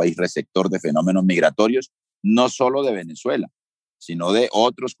ser un país receptor de fenómenos migratorios, no solo de Venezuela, sino de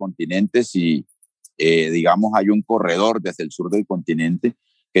otros continentes y, digamos, hay un corredor desde el sur del continente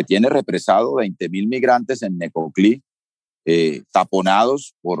que tiene represado 20.000 migrantes en Necoclí,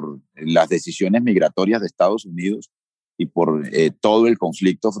 taponados por las decisiones migratorias de Estados Unidos y por todo el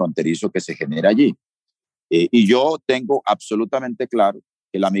conflicto fronterizo que se genera allí. Y yo tengo absolutamente claro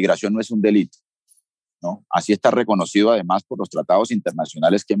que la migración no es un delito, ¿no? Así está reconocido además por los tratados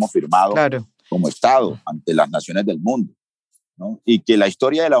internacionales que hemos firmado, claro, como Estado ante las naciones del mundo, ¿no? Y que la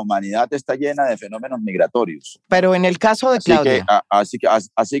historia de la humanidad está llena de fenómenos migratorios. Pero en el caso de Claudia.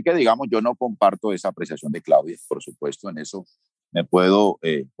 Así que, digamos, yo no comparto esa apreciación de Claudia, por supuesto, en eso me puedo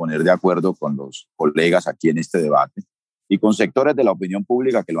poner de acuerdo con los colegas aquí en este debate y con sectores de la opinión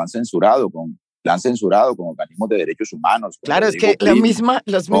pública que lo han censurado, con organismos de derechos humanos. Claro, es que los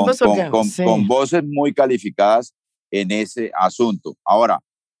mismos órganos. Con voces muy calificadas en ese asunto. Ahora,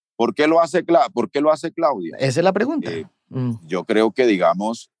 ¿por qué lo hace Claudia? Esa es la pregunta. Yo creo que,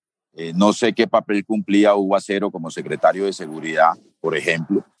 digamos, no sé qué papel cumplía Hugo Acero como secretario de Seguridad, por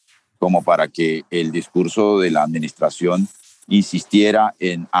ejemplo, como para que el discurso de la administración insistiera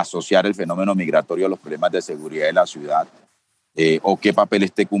en asociar el fenómeno migratorio a los problemas de seguridad de la ciudad. O qué papel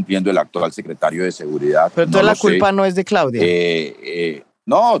esté cumpliendo el actual secretario de Seguridad. Pero toda la culpa no es de Claudia.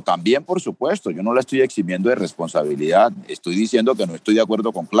 No, también por supuesto, yo no la estoy eximiendo de responsabilidad, estoy diciendo que no estoy de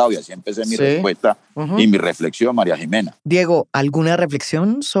acuerdo con Claudia, así empecé mi respuesta y mi reflexión, María Jimena. Diego, ¿alguna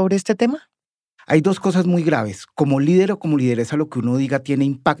reflexión sobre este tema? Hay dos cosas muy graves. Como líder o como lideresa, lo que uno diga tiene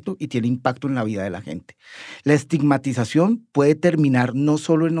impacto y tiene impacto en la vida de la gente. La estigmatización puede terminar no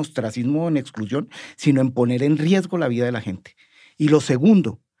solo en ostracismo o en exclusión, sino en poner en riesgo la vida de la gente. Y lo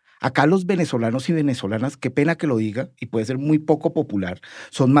segundo, acá los venezolanos y venezolanas, qué pena que lo diga, y puede ser muy poco popular,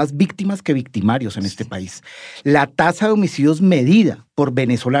 son más víctimas que victimarios en este país. La tasa de homicidios medida por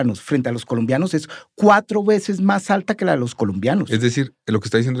venezolanos frente a los colombianos es 4 veces más alta que la de los colombianos. Es decir, lo que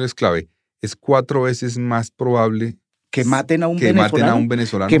está diciendo es clave. Es 4 veces más probable que maten a un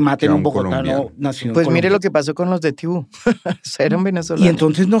venezolano que maten a un bogotano nacido en Pues Colombia. mire lo que pasó con los de Tibú. Eran venezolanos. Y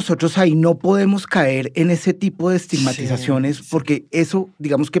entonces nosotros ahí no podemos caer en ese tipo de estigmatizaciones porque eso,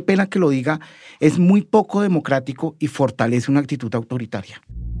 digamos, qué pena que lo diga, es muy poco democrático y fortalece una actitud autoritaria.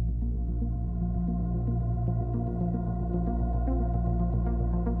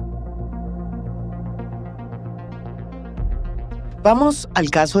 Vamos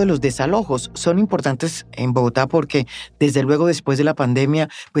al caso de los desalojos. Son importantes en Bogotá porque, desde luego, después de la pandemia,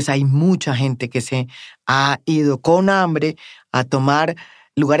 pues hay mucha gente que se ha ido con hambre a tomar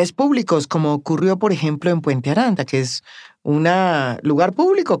lugares públicos, como ocurrió, por ejemplo, en Puente Aranda, que es un lugar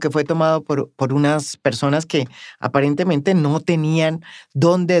público que fue tomado por unas personas que aparentemente no tenían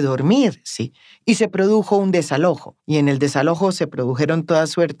dónde dormir, ¿sí? Y se produjo un desalojo. Y en el desalojo se produjeron toda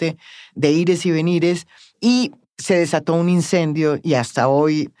suerte de ires y venires y se desató un incendio y hasta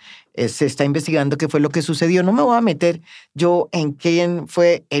hoy se está investigando qué fue lo que sucedió. No me voy a meter yo en quién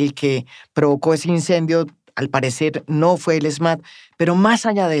fue el que provocó ese incendio. Al parecer no fue el SMAT, pero más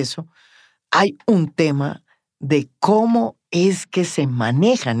allá de eso, hay un tema de cómo es que se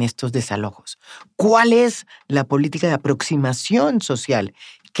manejan estos desalojos. ¿Cuál es la política de aproximación social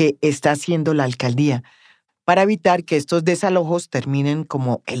que está haciendo la alcaldía para evitar que estos desalojos terminen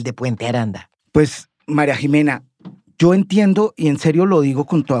como el de Puente Aranda? Pues, María Jimena, yo entiendo y en serio lo digo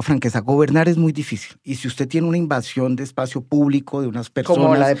con toda franqueza, gobernar es muy difícil. Y si usted tiene una invasión de espacio público de unas personas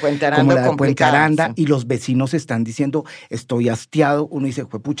Como la de Puente Aranda, como la de Puente Aranda, sí. Y los vecinos están diciendo, estoy hastiado, uno dice,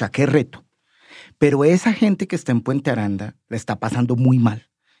 pucha, qué reto. Pero esa gente que está en Puente Aranda la está pasando muy mal.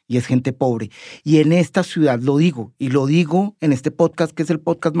 Y es gente pobre. Y en esta ciudad lo digo, y lo digo en este podcast, que es el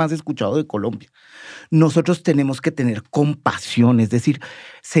podcast más escuchado de Colombia. Nosotros tenemos que tener compasión, es decir,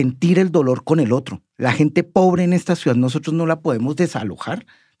 sentir el dolor con el otro. La gente pobre en esta ciudad nosotros no la podemos desalojar.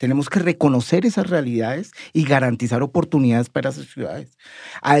 Tenemos que reconocer esas realidades y garantizar oportunidades para esas ciudades.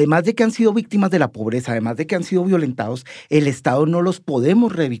 Además de que han sido víctimas de la pobreza, además de que han sido violentados, el Estado no los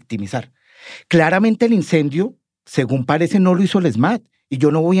podemos revictimizar. Claramente el incendio, según parece, no lo hizo el SMAT, y yo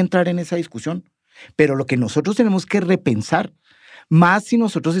no voy a entrar en esa discusión. Pero lo que nosotros tenemos que repensar, más si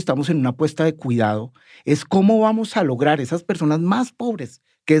nosotros estamos en una apuesta de cuidado, es cómo vamos a lograr esas personas más pobres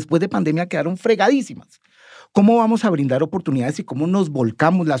que después de pandemia quedaron fregadísimas. ¿Cómo vamos a brindar oportunidades y cómo nos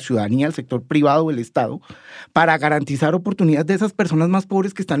volcamos la ciudadanía, el sector privado, el Estado, para garantizar oportunidades de esas personas más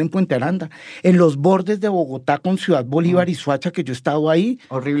pobres que están en Puente Aranda, en los bordes de Bogotá con Ciudad Bolívar y Soacha, que yo he estado ahí?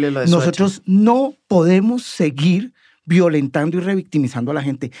 Horrible lo de Nosotros Soacha. no podemos seguir violentando y revictimizando a la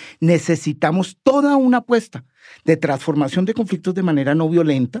gente. Necesitamos toda una apuesta de transformación de conflictos de manera no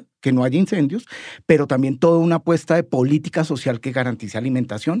violenta, que no haya incendios, pero también toda una apuesta de política social que garantice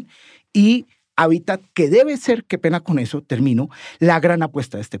alimentación y hábitat, que debe ser, qué pena con eso, termino, la gran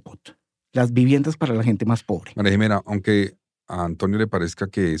apuesta de este POT, las viviendas para la gente más pobre. María Jimena, aunque a Antonio le parezca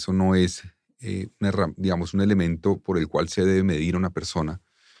que eso no es, digamos, un elemento por el cual se debe medir a una persona,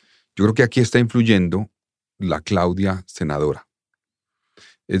 yo creo que aquí está influyendo la Claudia senadora.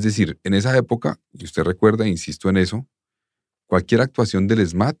 Es decir, en esa época, y usted recuerda, insisto en eso, cualquier actuación del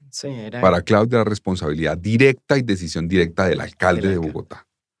SMAT Sí, para Claudia era responsabilidad directa y decisión directa del alcalde de Bogotá.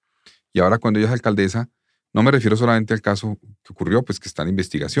 Y ahora cuando ella es alcaldesa, no me refiero solamente al caso que ocurrió, pues que está en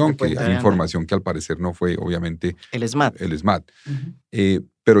investigación, que hay información que al parecer no fue, obviamente, el SMAT.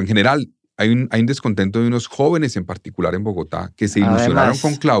 Pero en general hay un descontento de unos jóvenes en particular en Bogotá que se ilusionaron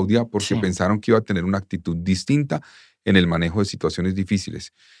con Claudia porque pensaron que iba a tener una actitud distinta en el manejo de situaciones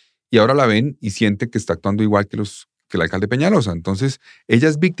difíciles. Y ahora la ven y sienten que está actuando igual que el alcalde Peñalosa. Entonces, ella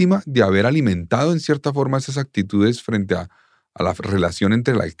es víctima de haber alimentado en cierta forma esas actitudes frente a la relación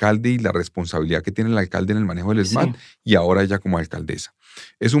entre el alcalde y la responsabilidad que tiene el alcalde en el manejo del SMAT, y ahora ella como alcaldesa.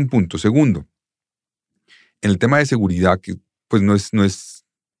 Es un punto. Segundo, en el tema de seguridad, que pues no es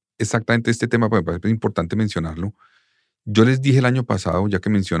exactamente este tema, pero me parece importante mencionarlo. Yo les dije el año pasado, ya que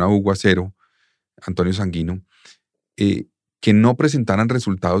menciona Hugo Acero, Antonio Sanguino, que no presentaran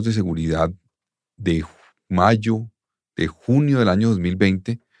resultados de seguridad de mayo, de junio del año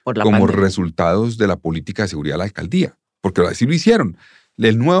 2020 como resultados de la política de seguridad de la alcaldía, porque así lo hicieron.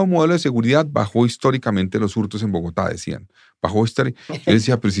 El nuevo modelo de seguridad bajó históricamente los hurtos en Bogotá, decían. Yo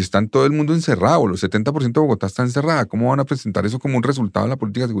decía, pero si están todo el mundo encerrado, los 70% de Bogotá está encerrada, ¿cómo van a presentar eso como un resultado de la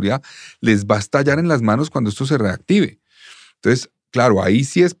política de seguridad? Les va a estallar en las manos cuando esto se reactive. Entonces, claro, ahí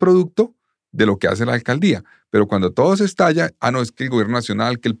sí es producto de lo que hace la alcaldía. Pero cuando todo se estalla, no, es que el gobierno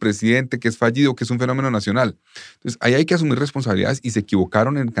nacional, que el presidente, que es fallido, que es un fenómeno nacional. Entonces, ahí hay que asumir responsabilidades y se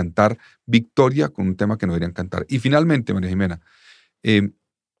equivocaron en cantar victoria con un tema que no deberían cantar. Y finalmente, María Jimena,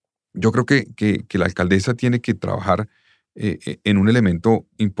 yo creo que la alcaldesa tiene que trabajar en un elemento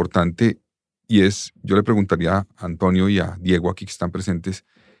importante, y es, yo le preguntaría a Antonio y a Diego aquí que están presentes,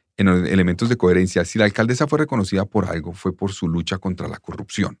 en elementos de coherencia. Si la alcaldesa fue reconocida por algo, fue por su lucha contra la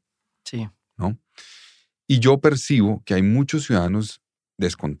corrupción. Sí. ¿No? Y yo percibo que hay muchos ciudadanos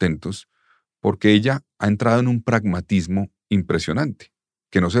descontentos porque ella ha entrado en un pragmatismo impresionante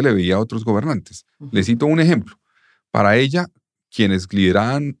que no se le veía a otros gobernantes. Le cito un ejemplo. Para ella, quienes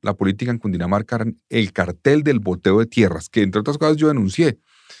lideraban la política en Cundinamarca eran el cartel del boteo de tierras, que entre otras cosas yo denuncié.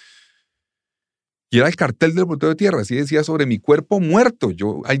 Y era el cartel del boteo de tierra, así decía: sobre mi cuerpo muerto.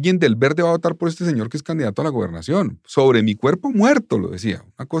 Alguien del Verde va a votar por este señor que es candidato a la gobernación. Sobre mi cuerpo muerto, lo decía.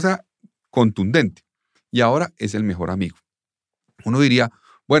 Una cosa contundente. Y ahora es el mejor amigo. Uno diría,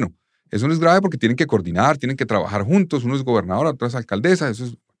 bueno, eso no es grave porque tienen que coordinar, tienen que trabajar juntos. Uno es gobernador, otro es alcaldesa,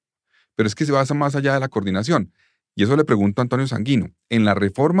 pero es que se va más allá de la coordinación. Y eso le pregunto a Antonio Sanguino. En la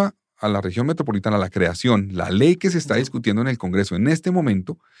reforma a la región metropolitana, la creación, la ley que se está discutiendo en el Congreso en este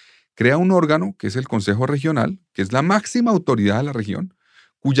momento, crea un órgano que es el Consejo Regional, que es la máxima autoridad de la región,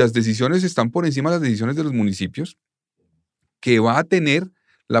 cuyas decisiones están por encima de las decisiones de los municipios, que va a tener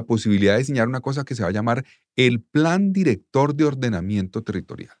la posibilidad de diseñar una cosa que se va a llamar el Plan Director de Ordenamiento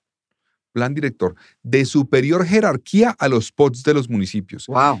Territorial. Plan director de superior jerarquía a los POTS de los municipios.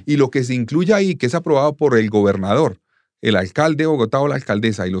 Wow. Y lo que se incluye ahí, que es aprobado por el gobernador, el alcalde de Bogotá o la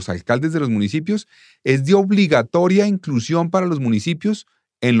alcaldesa y los alcaldes de los municipios, es de obligatoria inclusión para los municipios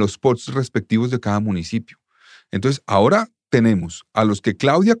en los POTS respectivos de cada municipio. Entonces, ahora tenemos a los que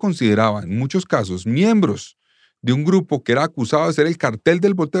Claudia consideraba en muchos casos miembros de un grupo que era acusado de ser el cartel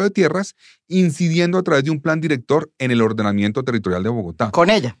del boteo de tierras, incidiendo a través de un plan director en el ordenamiento territorial de Bogotá. Con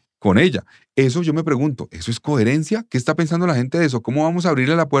ella. Con ella. Eso yo me pregunto, ¿eso es coherencia? ¿Qué está pensando la gente de eso? ¿Cómo vamos a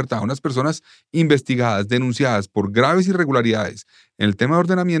abrirle la puerta a unas personas investigadas, denunciadas por graves irregularidades en el tema de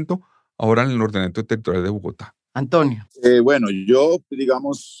ordenamiento, ahora en el ordenamiento territorial de Bogotá? Antonio. Bueno, yo,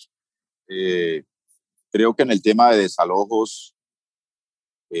 digamos, creo que en el tema de desalojos,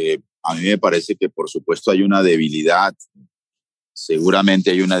 a mí me parece que por supuesto hay una debilidad. Seguramente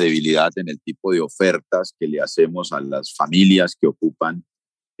hay una debilidad en el tipo de ofertas que le hacemos a las familias que ocupan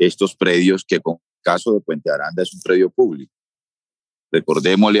estos predios, que con el caso de Puente Aranda es un predio público.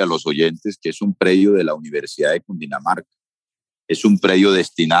 Recordémosle a los oyentes que es un predio de la Universidad de Cundinamarca. Es un predio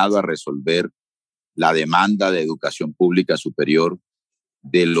destinado a resolver la demanda de educación pública superior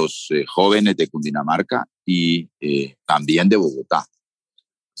de los jóvenes de Cundinamarca y también de Bogotá.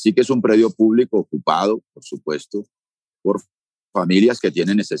 Así que es un predio público ocupado, por supuesto, por familias que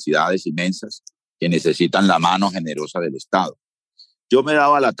tienen necesidades inmensas, que necesitan la mano generosa del Estado. Yo me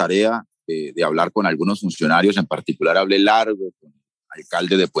daba la tarea de hablar con algunos funcionarios, en particular hablé largo con el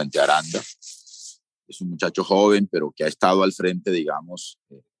alcalde de Puente Aranda. Es un muchacho joven, pero que ha estado al frente, digamos,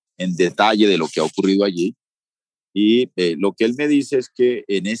 en detalle de lo que ha ocurrido allí. Y lo que él me dice es que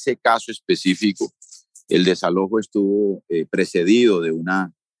en ese caso específico, el desalojo estuvo precedido de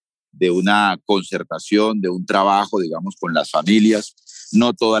una concertación, de un trabajo, digamos, con las familias.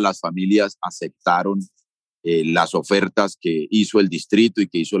 No todas las familias aceptaron las ofertas que hizo el distrito y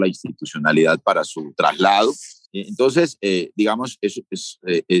que hizo la institucionalidad para su traslado. Entonces, digamos,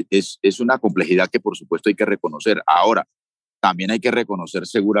 es una complejidad que por supuesto hay que reconocer. Ahora, también hay que reconocer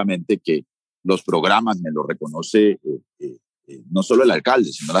seguramente que los programas, me lo reconoce no solo el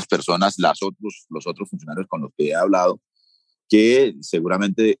alcalde, sino las personas, los otros funcionarios con los que he hablado, que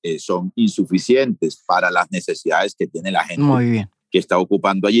seguramente son insuficientes para las necesidades que tiene la gente. Muy bien. Que está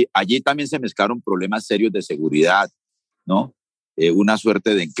ocupando allí. Allí también se mezclaron problemas serios de seguridad, ¿no? Una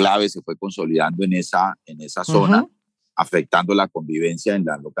suerte de enclave se fue consolidando en esa zona, afectando la convivencia en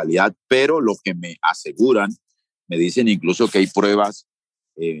la localidad, pero lo que me aseguran, me dicen incluso que hay pruebas,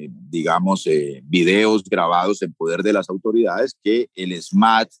 digamos, videos grabados en poder de las autoridades, que el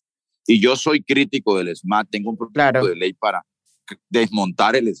SMAT, y yo soy crítico del SMAT, tengo un proyecto de ley para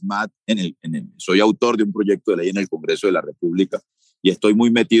desmontar el SMAT, soy autor de un proyecto de ley en el Congreso de la República y estoy muy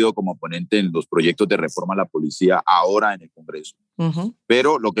metido como ponente en los proyectos de reforma a la policía ahora en el Congreso.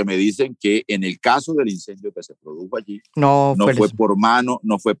 Pero lo que me diden que en el caso del incendio que se produjo allí, no fue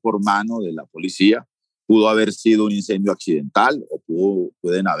por mano de la policía, pudo haber sido un incendio accidental o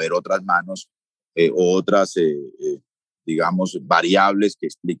pueden haber otras manos o otras, digamos, variables que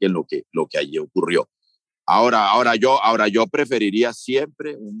expliquen lo que allí ocurrió. Ahora yo preferiría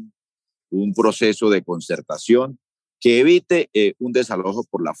siempre un proceso de concertación que evite un desalojo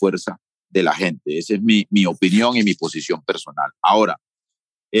por la fuerza de la gente. Esa es mi opinión y mi posición personal. Ahora,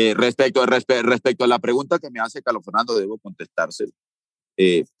 respecto a la pregunta que me hace Carlos Fernando, debo contestárselo.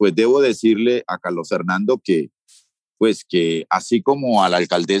 Pues debo decirle a Carlos Fernando que así como a la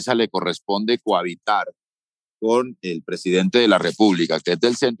alcaldesa le corresponde cohabitar con el presidente de la República, que es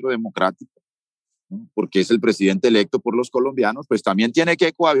del Centro Democrático, ¿no? Porque es el presidente electo por los colombianos, pues también tiene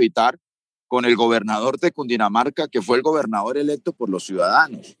que cohabitar con el gobernador de Cundinamarca, que fue el gobernador electo por los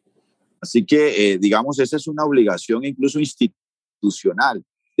ciudadanos. Así que, digamos, esa es una obligación incluso institucional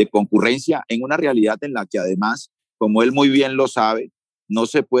de concurrencia en una realidad en la que además, como él muy bien lo sabe, no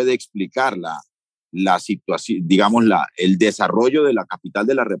se puede explicar la situación, digamos, el desarrollo de la capital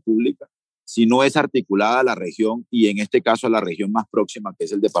de la República si no es articulada a la región y en este caso a la región más próxima, que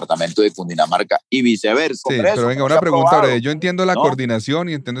es el departamento de Cundinamarca y viceversa. Sí, Congreso, pero venga, no se una ha pregunta aprobado, breve. Yo entiendo la ¿no? coordinación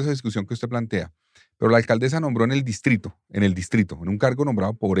y entiendo esa discusión que usted plantea, pero la alcaldesa nombró en el distrito, en un cargo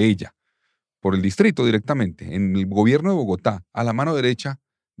nombrado por ella, por el distrito directamente, en el gobierno de Bogotá, a la mano derecha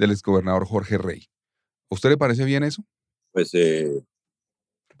del exgobernador Jorge Rey. ¿A usted le parece bien eso? Pues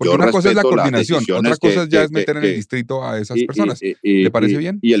Porque yo una cosa es la respeto las coordinación, otra decisiones cosa ya es meter en el distrito a esas personas. y, ¿Le parece y,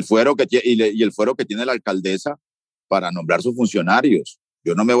 bien? y el fuero y el fuero que tiene la alcaldesa para nombrar sus funcionarios.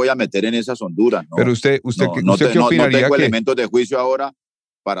 Yo no me voy a meter en esas honduras, Pero no. ¿usted qué No opinaría tengo que elementos de juicio ahora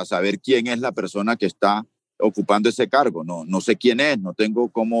para saber quién es la persona que está ocupando ese cargo. No sé quién es, no tengo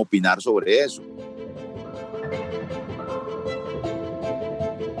cómo opinar sobre eso.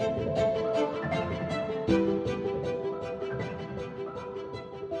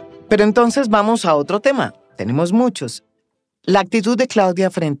 Pero entonces vamos a otro tema. Tenemos muchos. La actitud de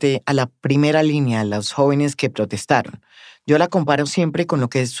Claudia frente a la primera línea, a los jóvenes que protestaron. Yo la comparo siempre con lo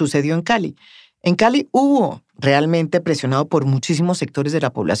que sucedió en Cali. En Cali hubo realmente presionado por muchísimos sectores de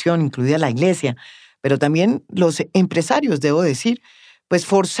la población, incluida la iglesia, pero también los empresarios, debo decir, pues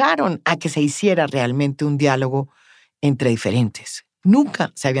forzaron a que se hiciera realmente un diálogo entre diferentes.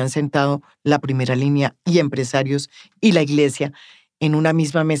 Nunca se habían sentado la primera línea y empresarios y la iglesia en una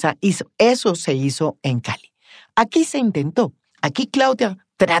misma mesa. Y eso se hizo en Cali. Aquí se intentó. Aquí Claudia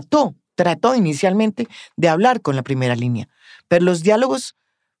trató inicialmente de hablar con la primera línea, pero los diálogos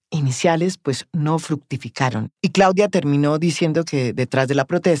iniciales pues no fructificaron. Y Claudia terminó diciendo que detrás de la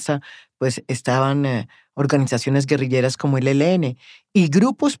protesta pues estaban organizaciones guerrilleras como el ELN y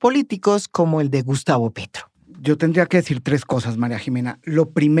grupos políticos como el de Gustavo Petro. Yo tendría que decir tres cosas, María Jimena.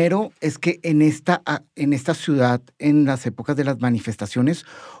 Lo primero es que en esta ciudad, en las épocas de las manifestaciones,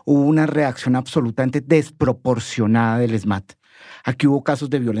 hubo una reacción absolutamente desproporcionada del ESMAD. Aquí hubo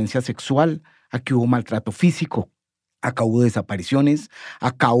casos de violencia sexual, aquí hubo maltrato físico, acá hubo desapariciones,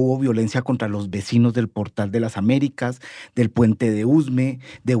 acá hubo violencia contra los vecinos del Portal de las Américas, del Puente de Usme,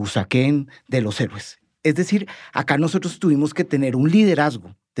 de Usaquén, de Los Héroes. Es decir, acá nosotros tuvimos que tener un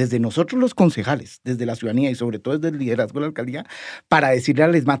liderazgo, desde nosotros los concejales, desde la ciudadanía y sobre todo desde el liderazgo de la alcaldía, para decirle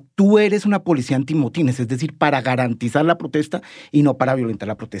al ESMAD, tú eres una policía antimotines, es decir, para garantizar la protesta y no para violentar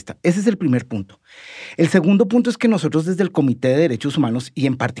la protesta. Ese es el primer punto. El segundo punto es que nosotros desde el Comité de Derechos Humanos, y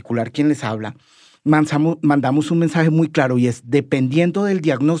en particular quien les habla, mandamos un mensaje muy claro y es, dependiendo del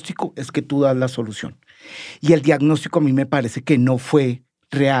diagnóstico, es que tú das la solución. Y el diagnóstico a mí me parece que no fue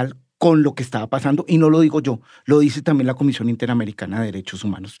real con lo que estaba pasando, y no lo digo yo, lo dice también la Comisión Interamericana de Derechos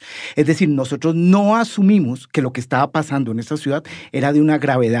Humanos. Es decir, nosotros no asumimos que lo que estaba pasando en esta ciudad era de una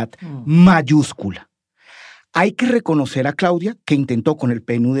gravedad mayúscula. Hay que reconocer a Claudia, que intentó con el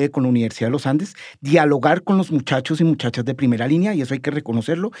PNUD, con la Universidad de los Andes, dialogar con los muchachos y muchachas de primera línea, y eso hay que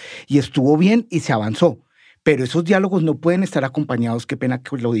reconocerlo, y estuvo bien y se avanzó. Pero esos diálogos no pueden estar acompañados, qué pena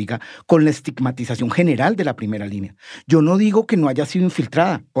que lo diga, con la estigmatización general de la primera línea. Yo no digo que no haya sido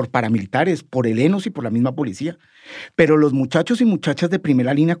infiltrada por paramilitares, por helenos y por la misma policía, pero los muchachos y muchachas de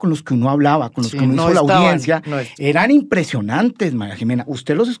primera línea con los que uno hablaba, con los que uno hizo la audiencia, eran impresionantes, María Jimena.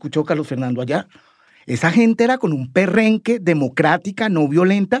 Usted los escuchó, Carlos Fernando, allá. Esa gente era con un perrenque, democrática, no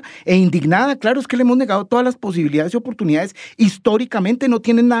violenta e indignada. Claro, es que le hemos negado todas las posibilidades y oportunidades. Históricamente no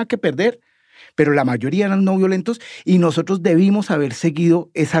tienen nada que perder, pero la mayoría eran no violentos y nosotros debimos haber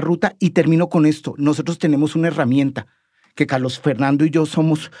seguido esa ruta. Y termino con esto. Nosotros tenemos una herramienta que Carlos Fernando y yo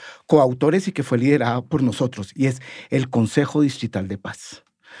somos coautores y que fue liderada por nosotros, y es el Consejo Distrital de Paz.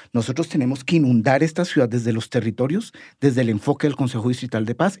 Nosotros tenemos que inundar esta ciudad desde los territorios, desde el enfoque del Consejo Distrital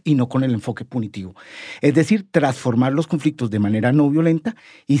de Paz y no con el enfoque punitivo. Es decir, transformar los conflictos de manera no violenta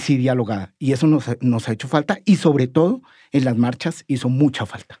y sí dialogada. Y eso nos ha hecho falta, y sobre todo en las marchas hizo mucha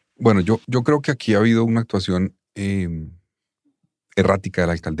falta. Bueno, yo creo que aquí ha habido una actuación errática de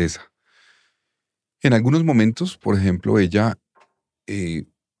la alcaldesa. En algunos momentos, por ejemplo, ella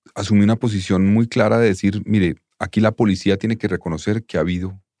asumió una posición muy clara de decir, mire, aquí la policía tiene que reconocer que ha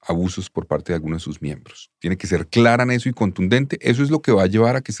habido abusos por parte de algunos de sus miembros. Tiene que ser clara en eso y contundente. Eso es lo que va a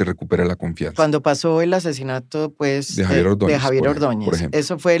llevar a que se recupere la confianza. Cuando pasó el asesinato, pues, de Javier Ordóñez, por ejemplo.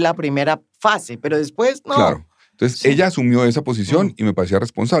 Eso fue la primera fase, pero después no. Claro. Entonces, ella asumió esa posición y me parecía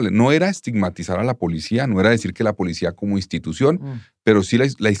responsable. No era estigmatizar a la policía, no era decir que la policía como institución, pero sí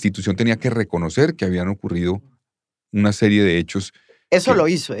la institución tenía que reconocer que habían ocurrido una serie de hechos. Eso lo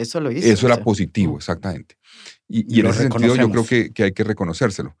hizo. Eso era positivo, exactamente. Y en ese sentido yo creo que hay que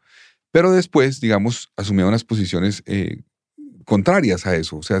reconocérselo. Pero después, digamos, asumió unas posiciones contrarias a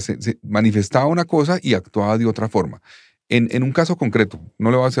eso. O sea, se manifestaba una cosa y actuaba de otra forma. En un caso concreto,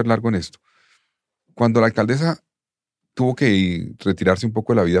 no le voy a hacer largo en esto, cuando la alcaldesa tuvo que retirarse un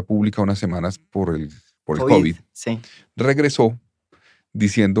poco de la vida pública unas semanas por el COVID. Sí. Regresó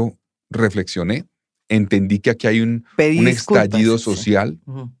diciendo, reflexioné, entendí que aquí hay un Disculpas, estallido sí. social.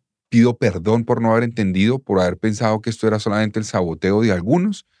 Pido perdón por no haber entendido, por haber pensado que esto era solamente el saboteo de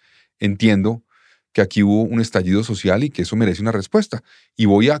algunos. Entiendo que aquí hubo un estallido social y que eso merece una respuesta. Y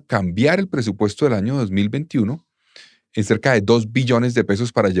voy a cambiar el presupuesto del año 2021 en cerca de 2 billones de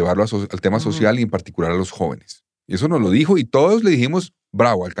pesos para llevarlo al tema social y en particular a los jóvenes. Y eso nos lo dijo y todos le dijimos,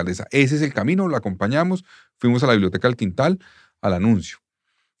 bravo, alcaldesa, ese es el camino, lo acompañamos, fuimos a la Biblioteca del Quintal al anuncio.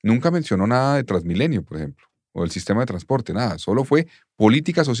 Nunca mencionó nada de Transmilenio, por ejemplo, o del sistema de transporte, nada. Solo fue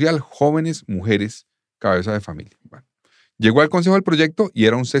política social, jóvenes, mujeres, cabeza de familia. Bueno, llegó al Consejo del proyecto y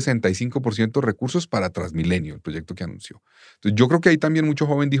era un 65% de recursos para Transmilenio, el proyecto que anunció. Entonces yo creo que ahí también mucho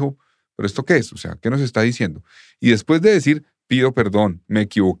joven dijo, ¿pero esto qué es? O sea, ¿qué nos está diciendo? Y después de decir, pido perdón, me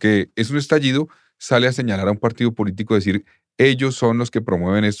equivoqué, es un estallido, sale a señalar a un partido político, decir, ellos son los que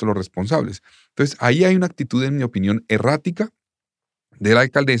promueven esto, los responsables. Entonces ahí hay una actitud, en mi opinión, errática de la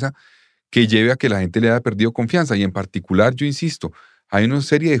alcaldesa que lleve a que la gente le haya perdido confianza. Y en particular, yo insisto, hay una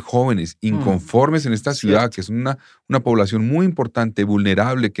serie de jóvenes inconformes en esta ciudad, que es una población muy importante,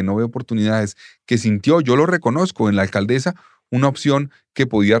 vulnerable, que no ve oportunidades, que sintió, yo lo reconozco, en la alcaldesa una opción que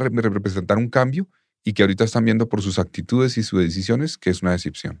podía representar un cambio y que ahorita están viendo por sus actitudes y sus decisiones que es una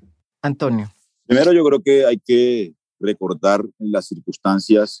decepción. Antonio. Primero, yo creo que hay que recordar las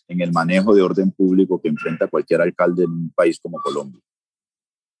circunstancias en el manejo de orden público que enfrenta cualquier alcalde en un país como Colombia.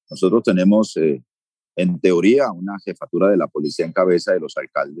 Nosotros tenemos, en teoría, una jefatura de la policía en cabeza de los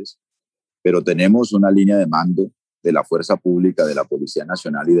alcaldes, pero tenemos una línea de mando de la fuerza pública, de la Policía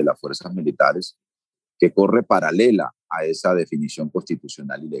Nacional y de las fuerzas militares que corre paralela a esa definición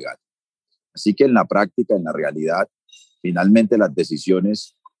constitucional y legal. Así que en la práctica, en la realidad, finalmente las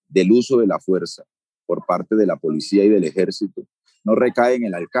decisiones del uso de la fuerza por parte de la policía y del ejército no recaen en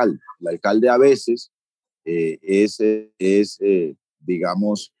el alcalde. El alcalde a veces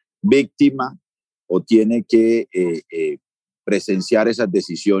digamos, víctima o tiene que presenciar esas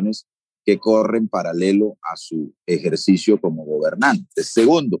decisiones que corren paralelo a su ejercicio como gobernante.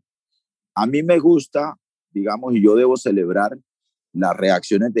 Segundo, a mí me gusta, digamos, y yo debo celebrar las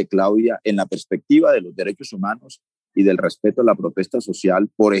reacciones de Claudia en la perspectiva de los derechos humanos y del respeto a la protesta social.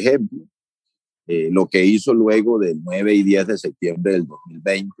 Por ejemplo, lo que hizo luego del 9 y 10 de septiembre del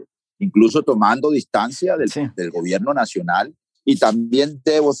 2020, incluso tomando distancia del gobierno nacional. Y también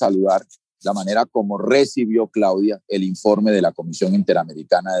debo saludar la manera como recibió Claudia el informe de la Comisión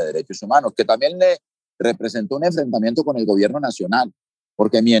Interamericana de Derechos Humanos, que también le representó un enfrentamiento con el gobierno nacional,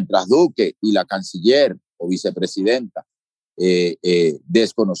 porque mientras Duque y la canciller o vicepresidenta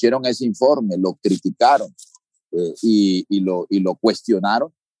desconocieron ese informe, lo criticaron y lo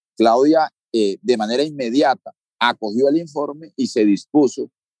cuestionaron, Claudia de manera inmediata acogió el informe y se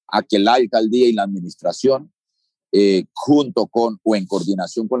dispuso a que la alcaldía y la administración junto con o en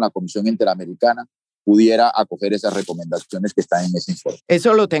coordinación con la Comisión Interamericana pudiera acoger esas recomendaciones que están en ese informe.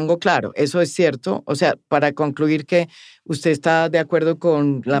 Eso lo tengo claro, eso es cierto. O sea, para concluir que usted está de acuerdo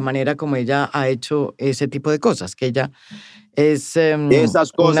con la manera como ella ha hecho ese tipo de cosas, que ella es...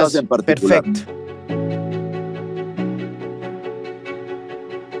 esas cosas en particular. Perfecto.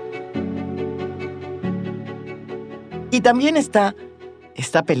 Y también está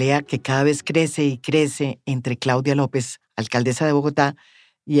esta pelea que cada vez crece y crece entre Claudia López, alcaldesa de Bogotá,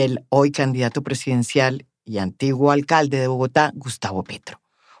 y el hoy candidato presidencial y antiguo alcalde de Bogotá, Gustavo Petro.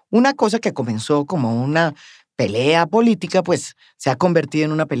 Una cosa que comenzó como una pelea política, pues se ha convertido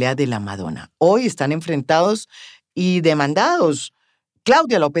en una pelea de la Madonna. Hoy están enfrentados y demandados.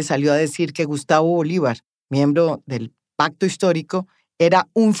 Claudia López salió a decir que Gustavo Bolívar, miembro del pacto histórico, era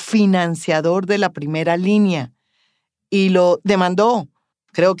un financiador de la primera línea y lo demandó.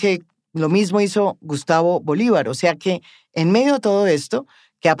 Creo que lo mismo hizo Gustavo Bolívar. O sea que en medio de todo esto,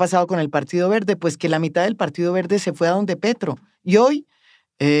 ¿qué ha pasado con el Partido Verde? Pues que la mitad del Partido Verde se fue a donde Petro. Y hoy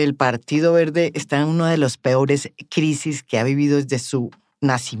el Partido Verde está en una de las peores crisis que ha vivido desde su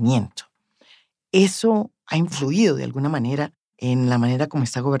nacimiento. ¿Eso ha influido de alguna manera en la manera como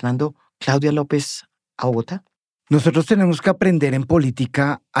está gobernando Claudia López a Bogotá? Nosotros tenemos que aprender en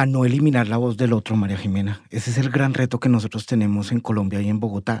política a no eliminar la voz del otro, María Jimena. Ese es el gran reto que nosotros tenemos en Colombia y en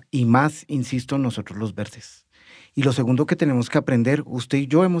Bogotá. Y más, insisto, nosotros los verdes. Y lo segundo que tenemos que aprender, usted y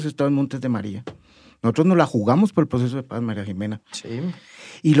yo hemos estado en Montes de María. Nosotros nos la jugamos por el proceso de paz, María Jimena. Sí.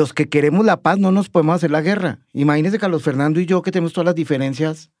 Y los que queremos la paz no nos podemos hacer la guerra. Imagínese Carlos Fernando y yo que tenemos todas las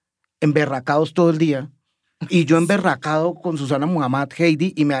diferencias, emberracados todo el día. Y yo emberracado con Susana Muhammad,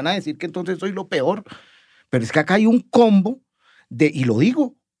 Heidi, y me van a decir que entonces soy lo peor. Pero es que acá hay un combo y lo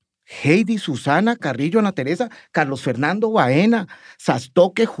digo, Heidi, Susana, Carrillo, Ana Teresa, Carlos Fernando, Baena,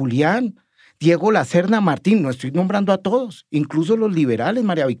 Sastoque, Julián, Diego Lacerna, Martín, no estoy nombrando a todos, incluso los liberales,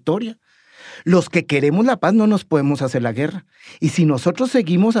 María Victoria. Los que queremos la paz no nos podemos hacer la guerra. Y si nosotros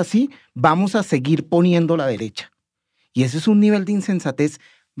seguimos así, vamos a seguir poniendo la derecha. Y ese es un nivel de insensatez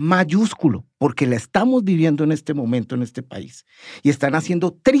mayúsculo, porque la estamos viviendo en este momento en este país. Y están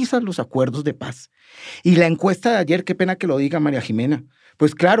haciendo trizas los acuerdos de paz. Y la encuesta de ayer, qué pena que lo diga María Jimena,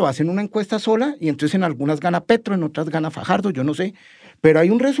 pues claro, hacen una encuesta sola y entonces en algunas gana Petro, en otras gana Fajardo, yo no sé. Pero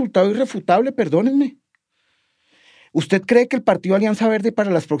hay un resultado irrefutable, perdónenme. ¿Usted cree que el Partido Alianza Verde para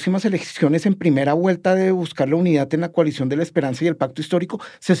las próximas elecciones en primera vuelta debe buscar la unidad en la coalición de la esperanza y el pacto histórico?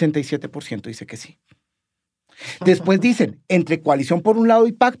 67% dice que sí. Después dicen, entre coalición por un lado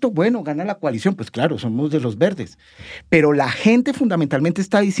y pacto, bueno, gana la coalición, pues claro, somos de los verdes. Pero la gente fundamentalmente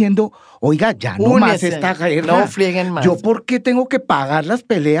está diciendo, oiga, ya no más esta guerra. No frieguen más. ¿Yo por qué tengo que pagar las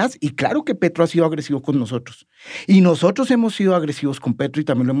peleas? Y claro que Petro ha sido agresivo con nosotros. Y nosotros hemos sido agresivos con Petro y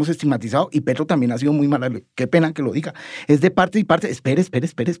también lo hemos estigmatizado. Y Petro también ha sido muy mal. Qué pena que lo diga. Es de parte y parte.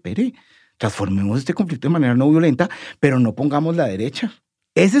 Espere. Transformemos este conflicto de manera no violenta, pero no pongamos la derecha.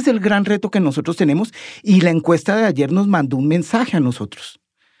 Ese es el gran reto que nosotros tenemos y la encuesta de ayer nos mandó un mensaje a nosotros.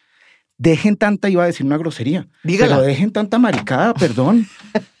 Dejen tanta, iba a decir una grosería, dígala, pero dejen tanta maricada, perdón,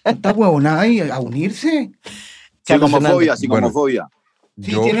 tanta huevonada y a unirse. Sin homofobia, sin homofobia.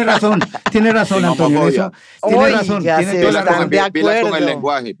 Sí, tiene razón, Antonio. Eso, tiene razón, tiene toda la razón. Pilas con el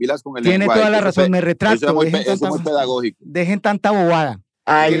lenguaje, Tiene toda la razón, me retracto. Eso es muy pedagógico. Dejen tanta bobada.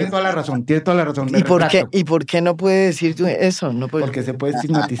 Ay. Tiene toda la razón. ¿Y por qué no puede decir eso? No puede... Porque se puede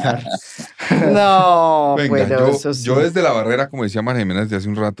estigmatizar. No, venga, bueno, eso sí. yo desde la barrera, como decía María Jimena desde hace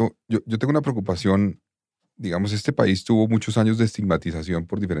un rato, yo tengo una preocupación. Digamos, este país tuvo muchos años de estigmatización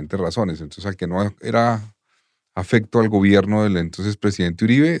por diferentes razones. Entonces, al que no era afecto al gobierno del entonces presidente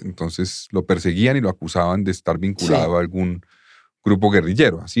Uribe, entonces lo perseguían y lo acusaban de estar vinculado a algún grupo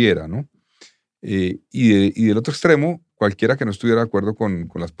guerrillero. Así era, ¿no? Y del otro extremo, cualquiera que no estuviera de acuerdo con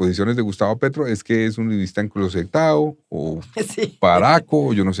las posiciones de Gustavo Petro es que es un uribista enclosetado o paraco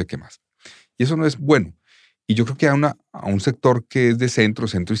o yo no sé qué más. Y eso no es bueno. Y yo creo que a un sector que es de centro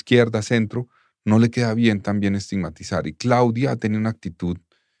izquierda, centro, no le queda bien también estigmatizar. Y Claudia ha tenido una actitud,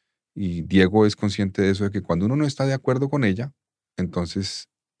 y Diego es consciente de eso, de que cuando uno no está de acuerdo con ella, entonces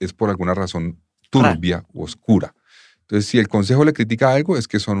es por alguna razón turbia o oscura. Entonces, si el Consejo le critica algo, es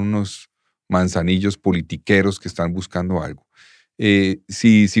que son unos manzanillos politiqueros que están buscando algo.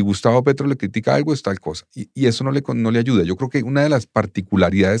 Si Gustavo Petro le critica algo, es tal cosa. Y eso no le ayuda. Yo creo que una de las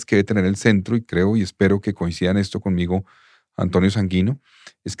particularidades que debe tener el centro, y creo y espero que coincidan esto conmigo, Antonio Sanguino,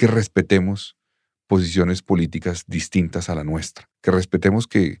 es que respetemos posiciones políticas distintas a la nuestra. Que respetemos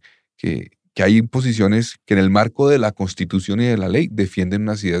que hay posiciones que en el marco de la Constitución y de la ley defienden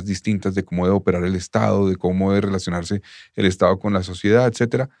unas ideas distintas de cómo debe operar el Estado, de cómo debe relacionarse el Estado con la sociedad,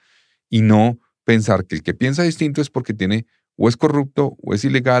 etcétera. Y no pensar que el que piensa distinto es porque tiene o es corrupto, o es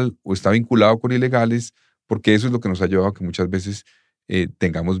ilegal, o está vinculado con ilegales, porque eso es lo que nos ha llevado a que muchas veces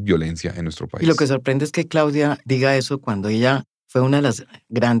tengamos violencia en nuestro país. Y lo que sorprende es que Claudia diga eso cuando ella fue una de las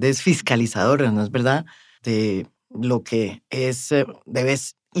grandes fiscalizadoras, ¿no es verdad?, de lo que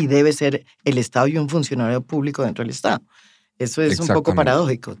debe ser el Estado y un funcionario público dentro del Estado. Eso es un poco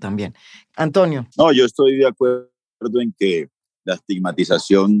paradójico también. Antonio. No, yo estoy de acuerdo en que la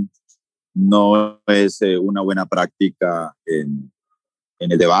estigmatización no es una buena práctica en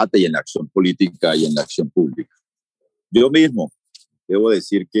el debate y en la acción política y en la acción pública. Yo mismo debo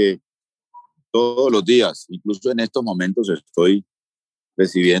decir que todos los días, incluso en estos momentos, estoy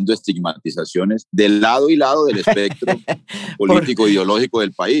recibiendo estigmatizaciones del lado y lado del espectro político ideológico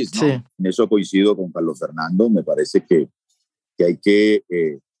del país, ¿no? Sí. En eso coincido con Carlos Fernando. Me parece que hay que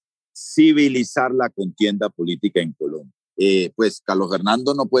civilizar la contienda política en Colombia. Pues Carlos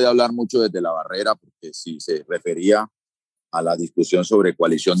Fernando no puede hablar mucho desde la barrera, porque si se refería a la discusión sobre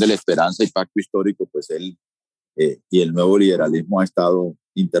coalición de la esperanza y pacto histórico, pues él y el nuevo liberalismo ha estado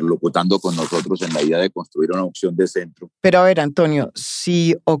interlocutando con nosotros en la idea de construir una opción de centro. Pero a ver, Antonio,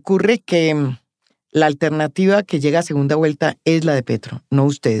 si ocurre que la alternativa que llega a segunda vuelta es la de Petro, no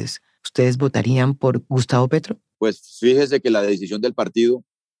ustedes, ¿ustedes votarían por Gustavo Petro? Pues fíjese que la decisión del partido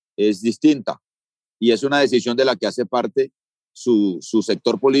es distinta y es una decisión de la que hace parte su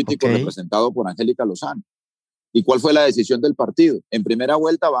sector político, representado por Angélica Lozano. ¿Y cuál fue la decisión del partido? En primera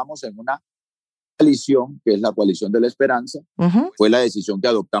vuelta vamos en una coalición, que es la coalición de la esperanza. Fue la decisión que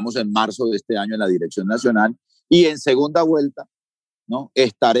adoptamos en marzo de este año en la dirección nacional. Y en segunda vuelta, ¿no?,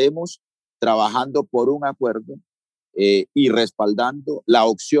 estaremos trabajando por un acuerdo y respaldando la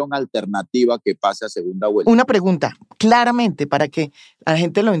opción alternativa que pase a segunda vuelta. Una pregunta, claramente, para que la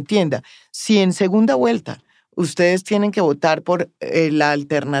gente lo entienda. Si en segunda vuelta ustedes tienen que votar por la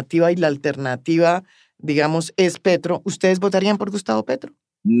alternativa y la alternativa, digamos, es Petro, ¿ustedes votarían por Gustavo Petro?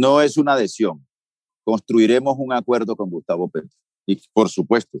 No es una adhesión. Construiremos un acuerdo con Gustavo Petro. Y por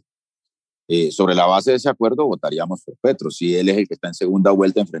supuesto, sobre la base de ese acuerdo votaríamos por Petro, si él es el que está en segunda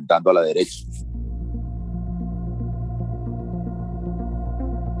vuelta enfrentando a la derecha.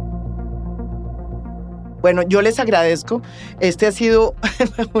 Bueno, yo les agradezco. Este ha sido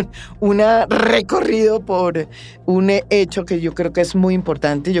un recorrido por un hecho que yo creo que es muy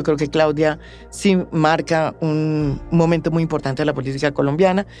importante. Yo creo que Claudia sí marca un momento muy importante de la política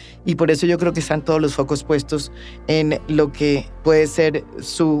colombiana y por eso yo creo que están todos los focos puestos en lo que puede ser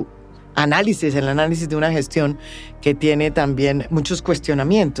su análisis, el análisis de una gestión que tiene también muchos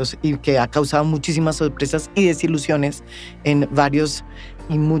cuestionamientos y que ha causado muchísimas sorpresas y desilusiones en varios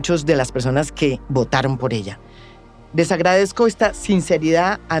y muchos de las personas que votaron por ella. Les agradezco esta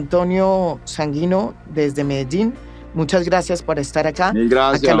sinceridad, Antonio Sanguino, desde Medellín. Muchas gracias por estar acá. Mil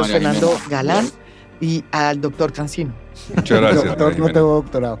gracias, a Carlos María Fernando Jimena. Galán y al doctor Cancino. Muchas gracias. Doctor, no tengo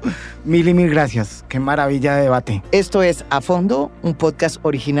doctorado. Mil gracias. Qué maravilla de debate. Esto es A Fondo, un podcast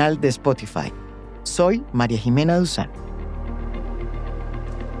original de Spotify. Soy María Jimena Duzán.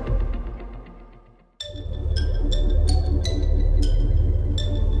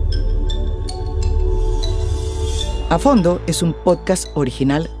 A Fondo es un podcast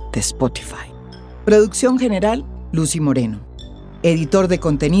original de Spotify. Producción general, Lucy Moreno. Editor de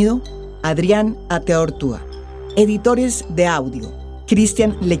contenido, Adrián Ateortúa. Editores de audio,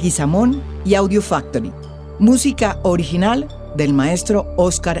 Cristian Leguizamón y Audio Factory. Música original del maestro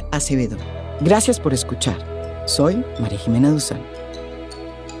Óscar Acevedo. Gracias por escuchar. Soy María Jimena Duzán.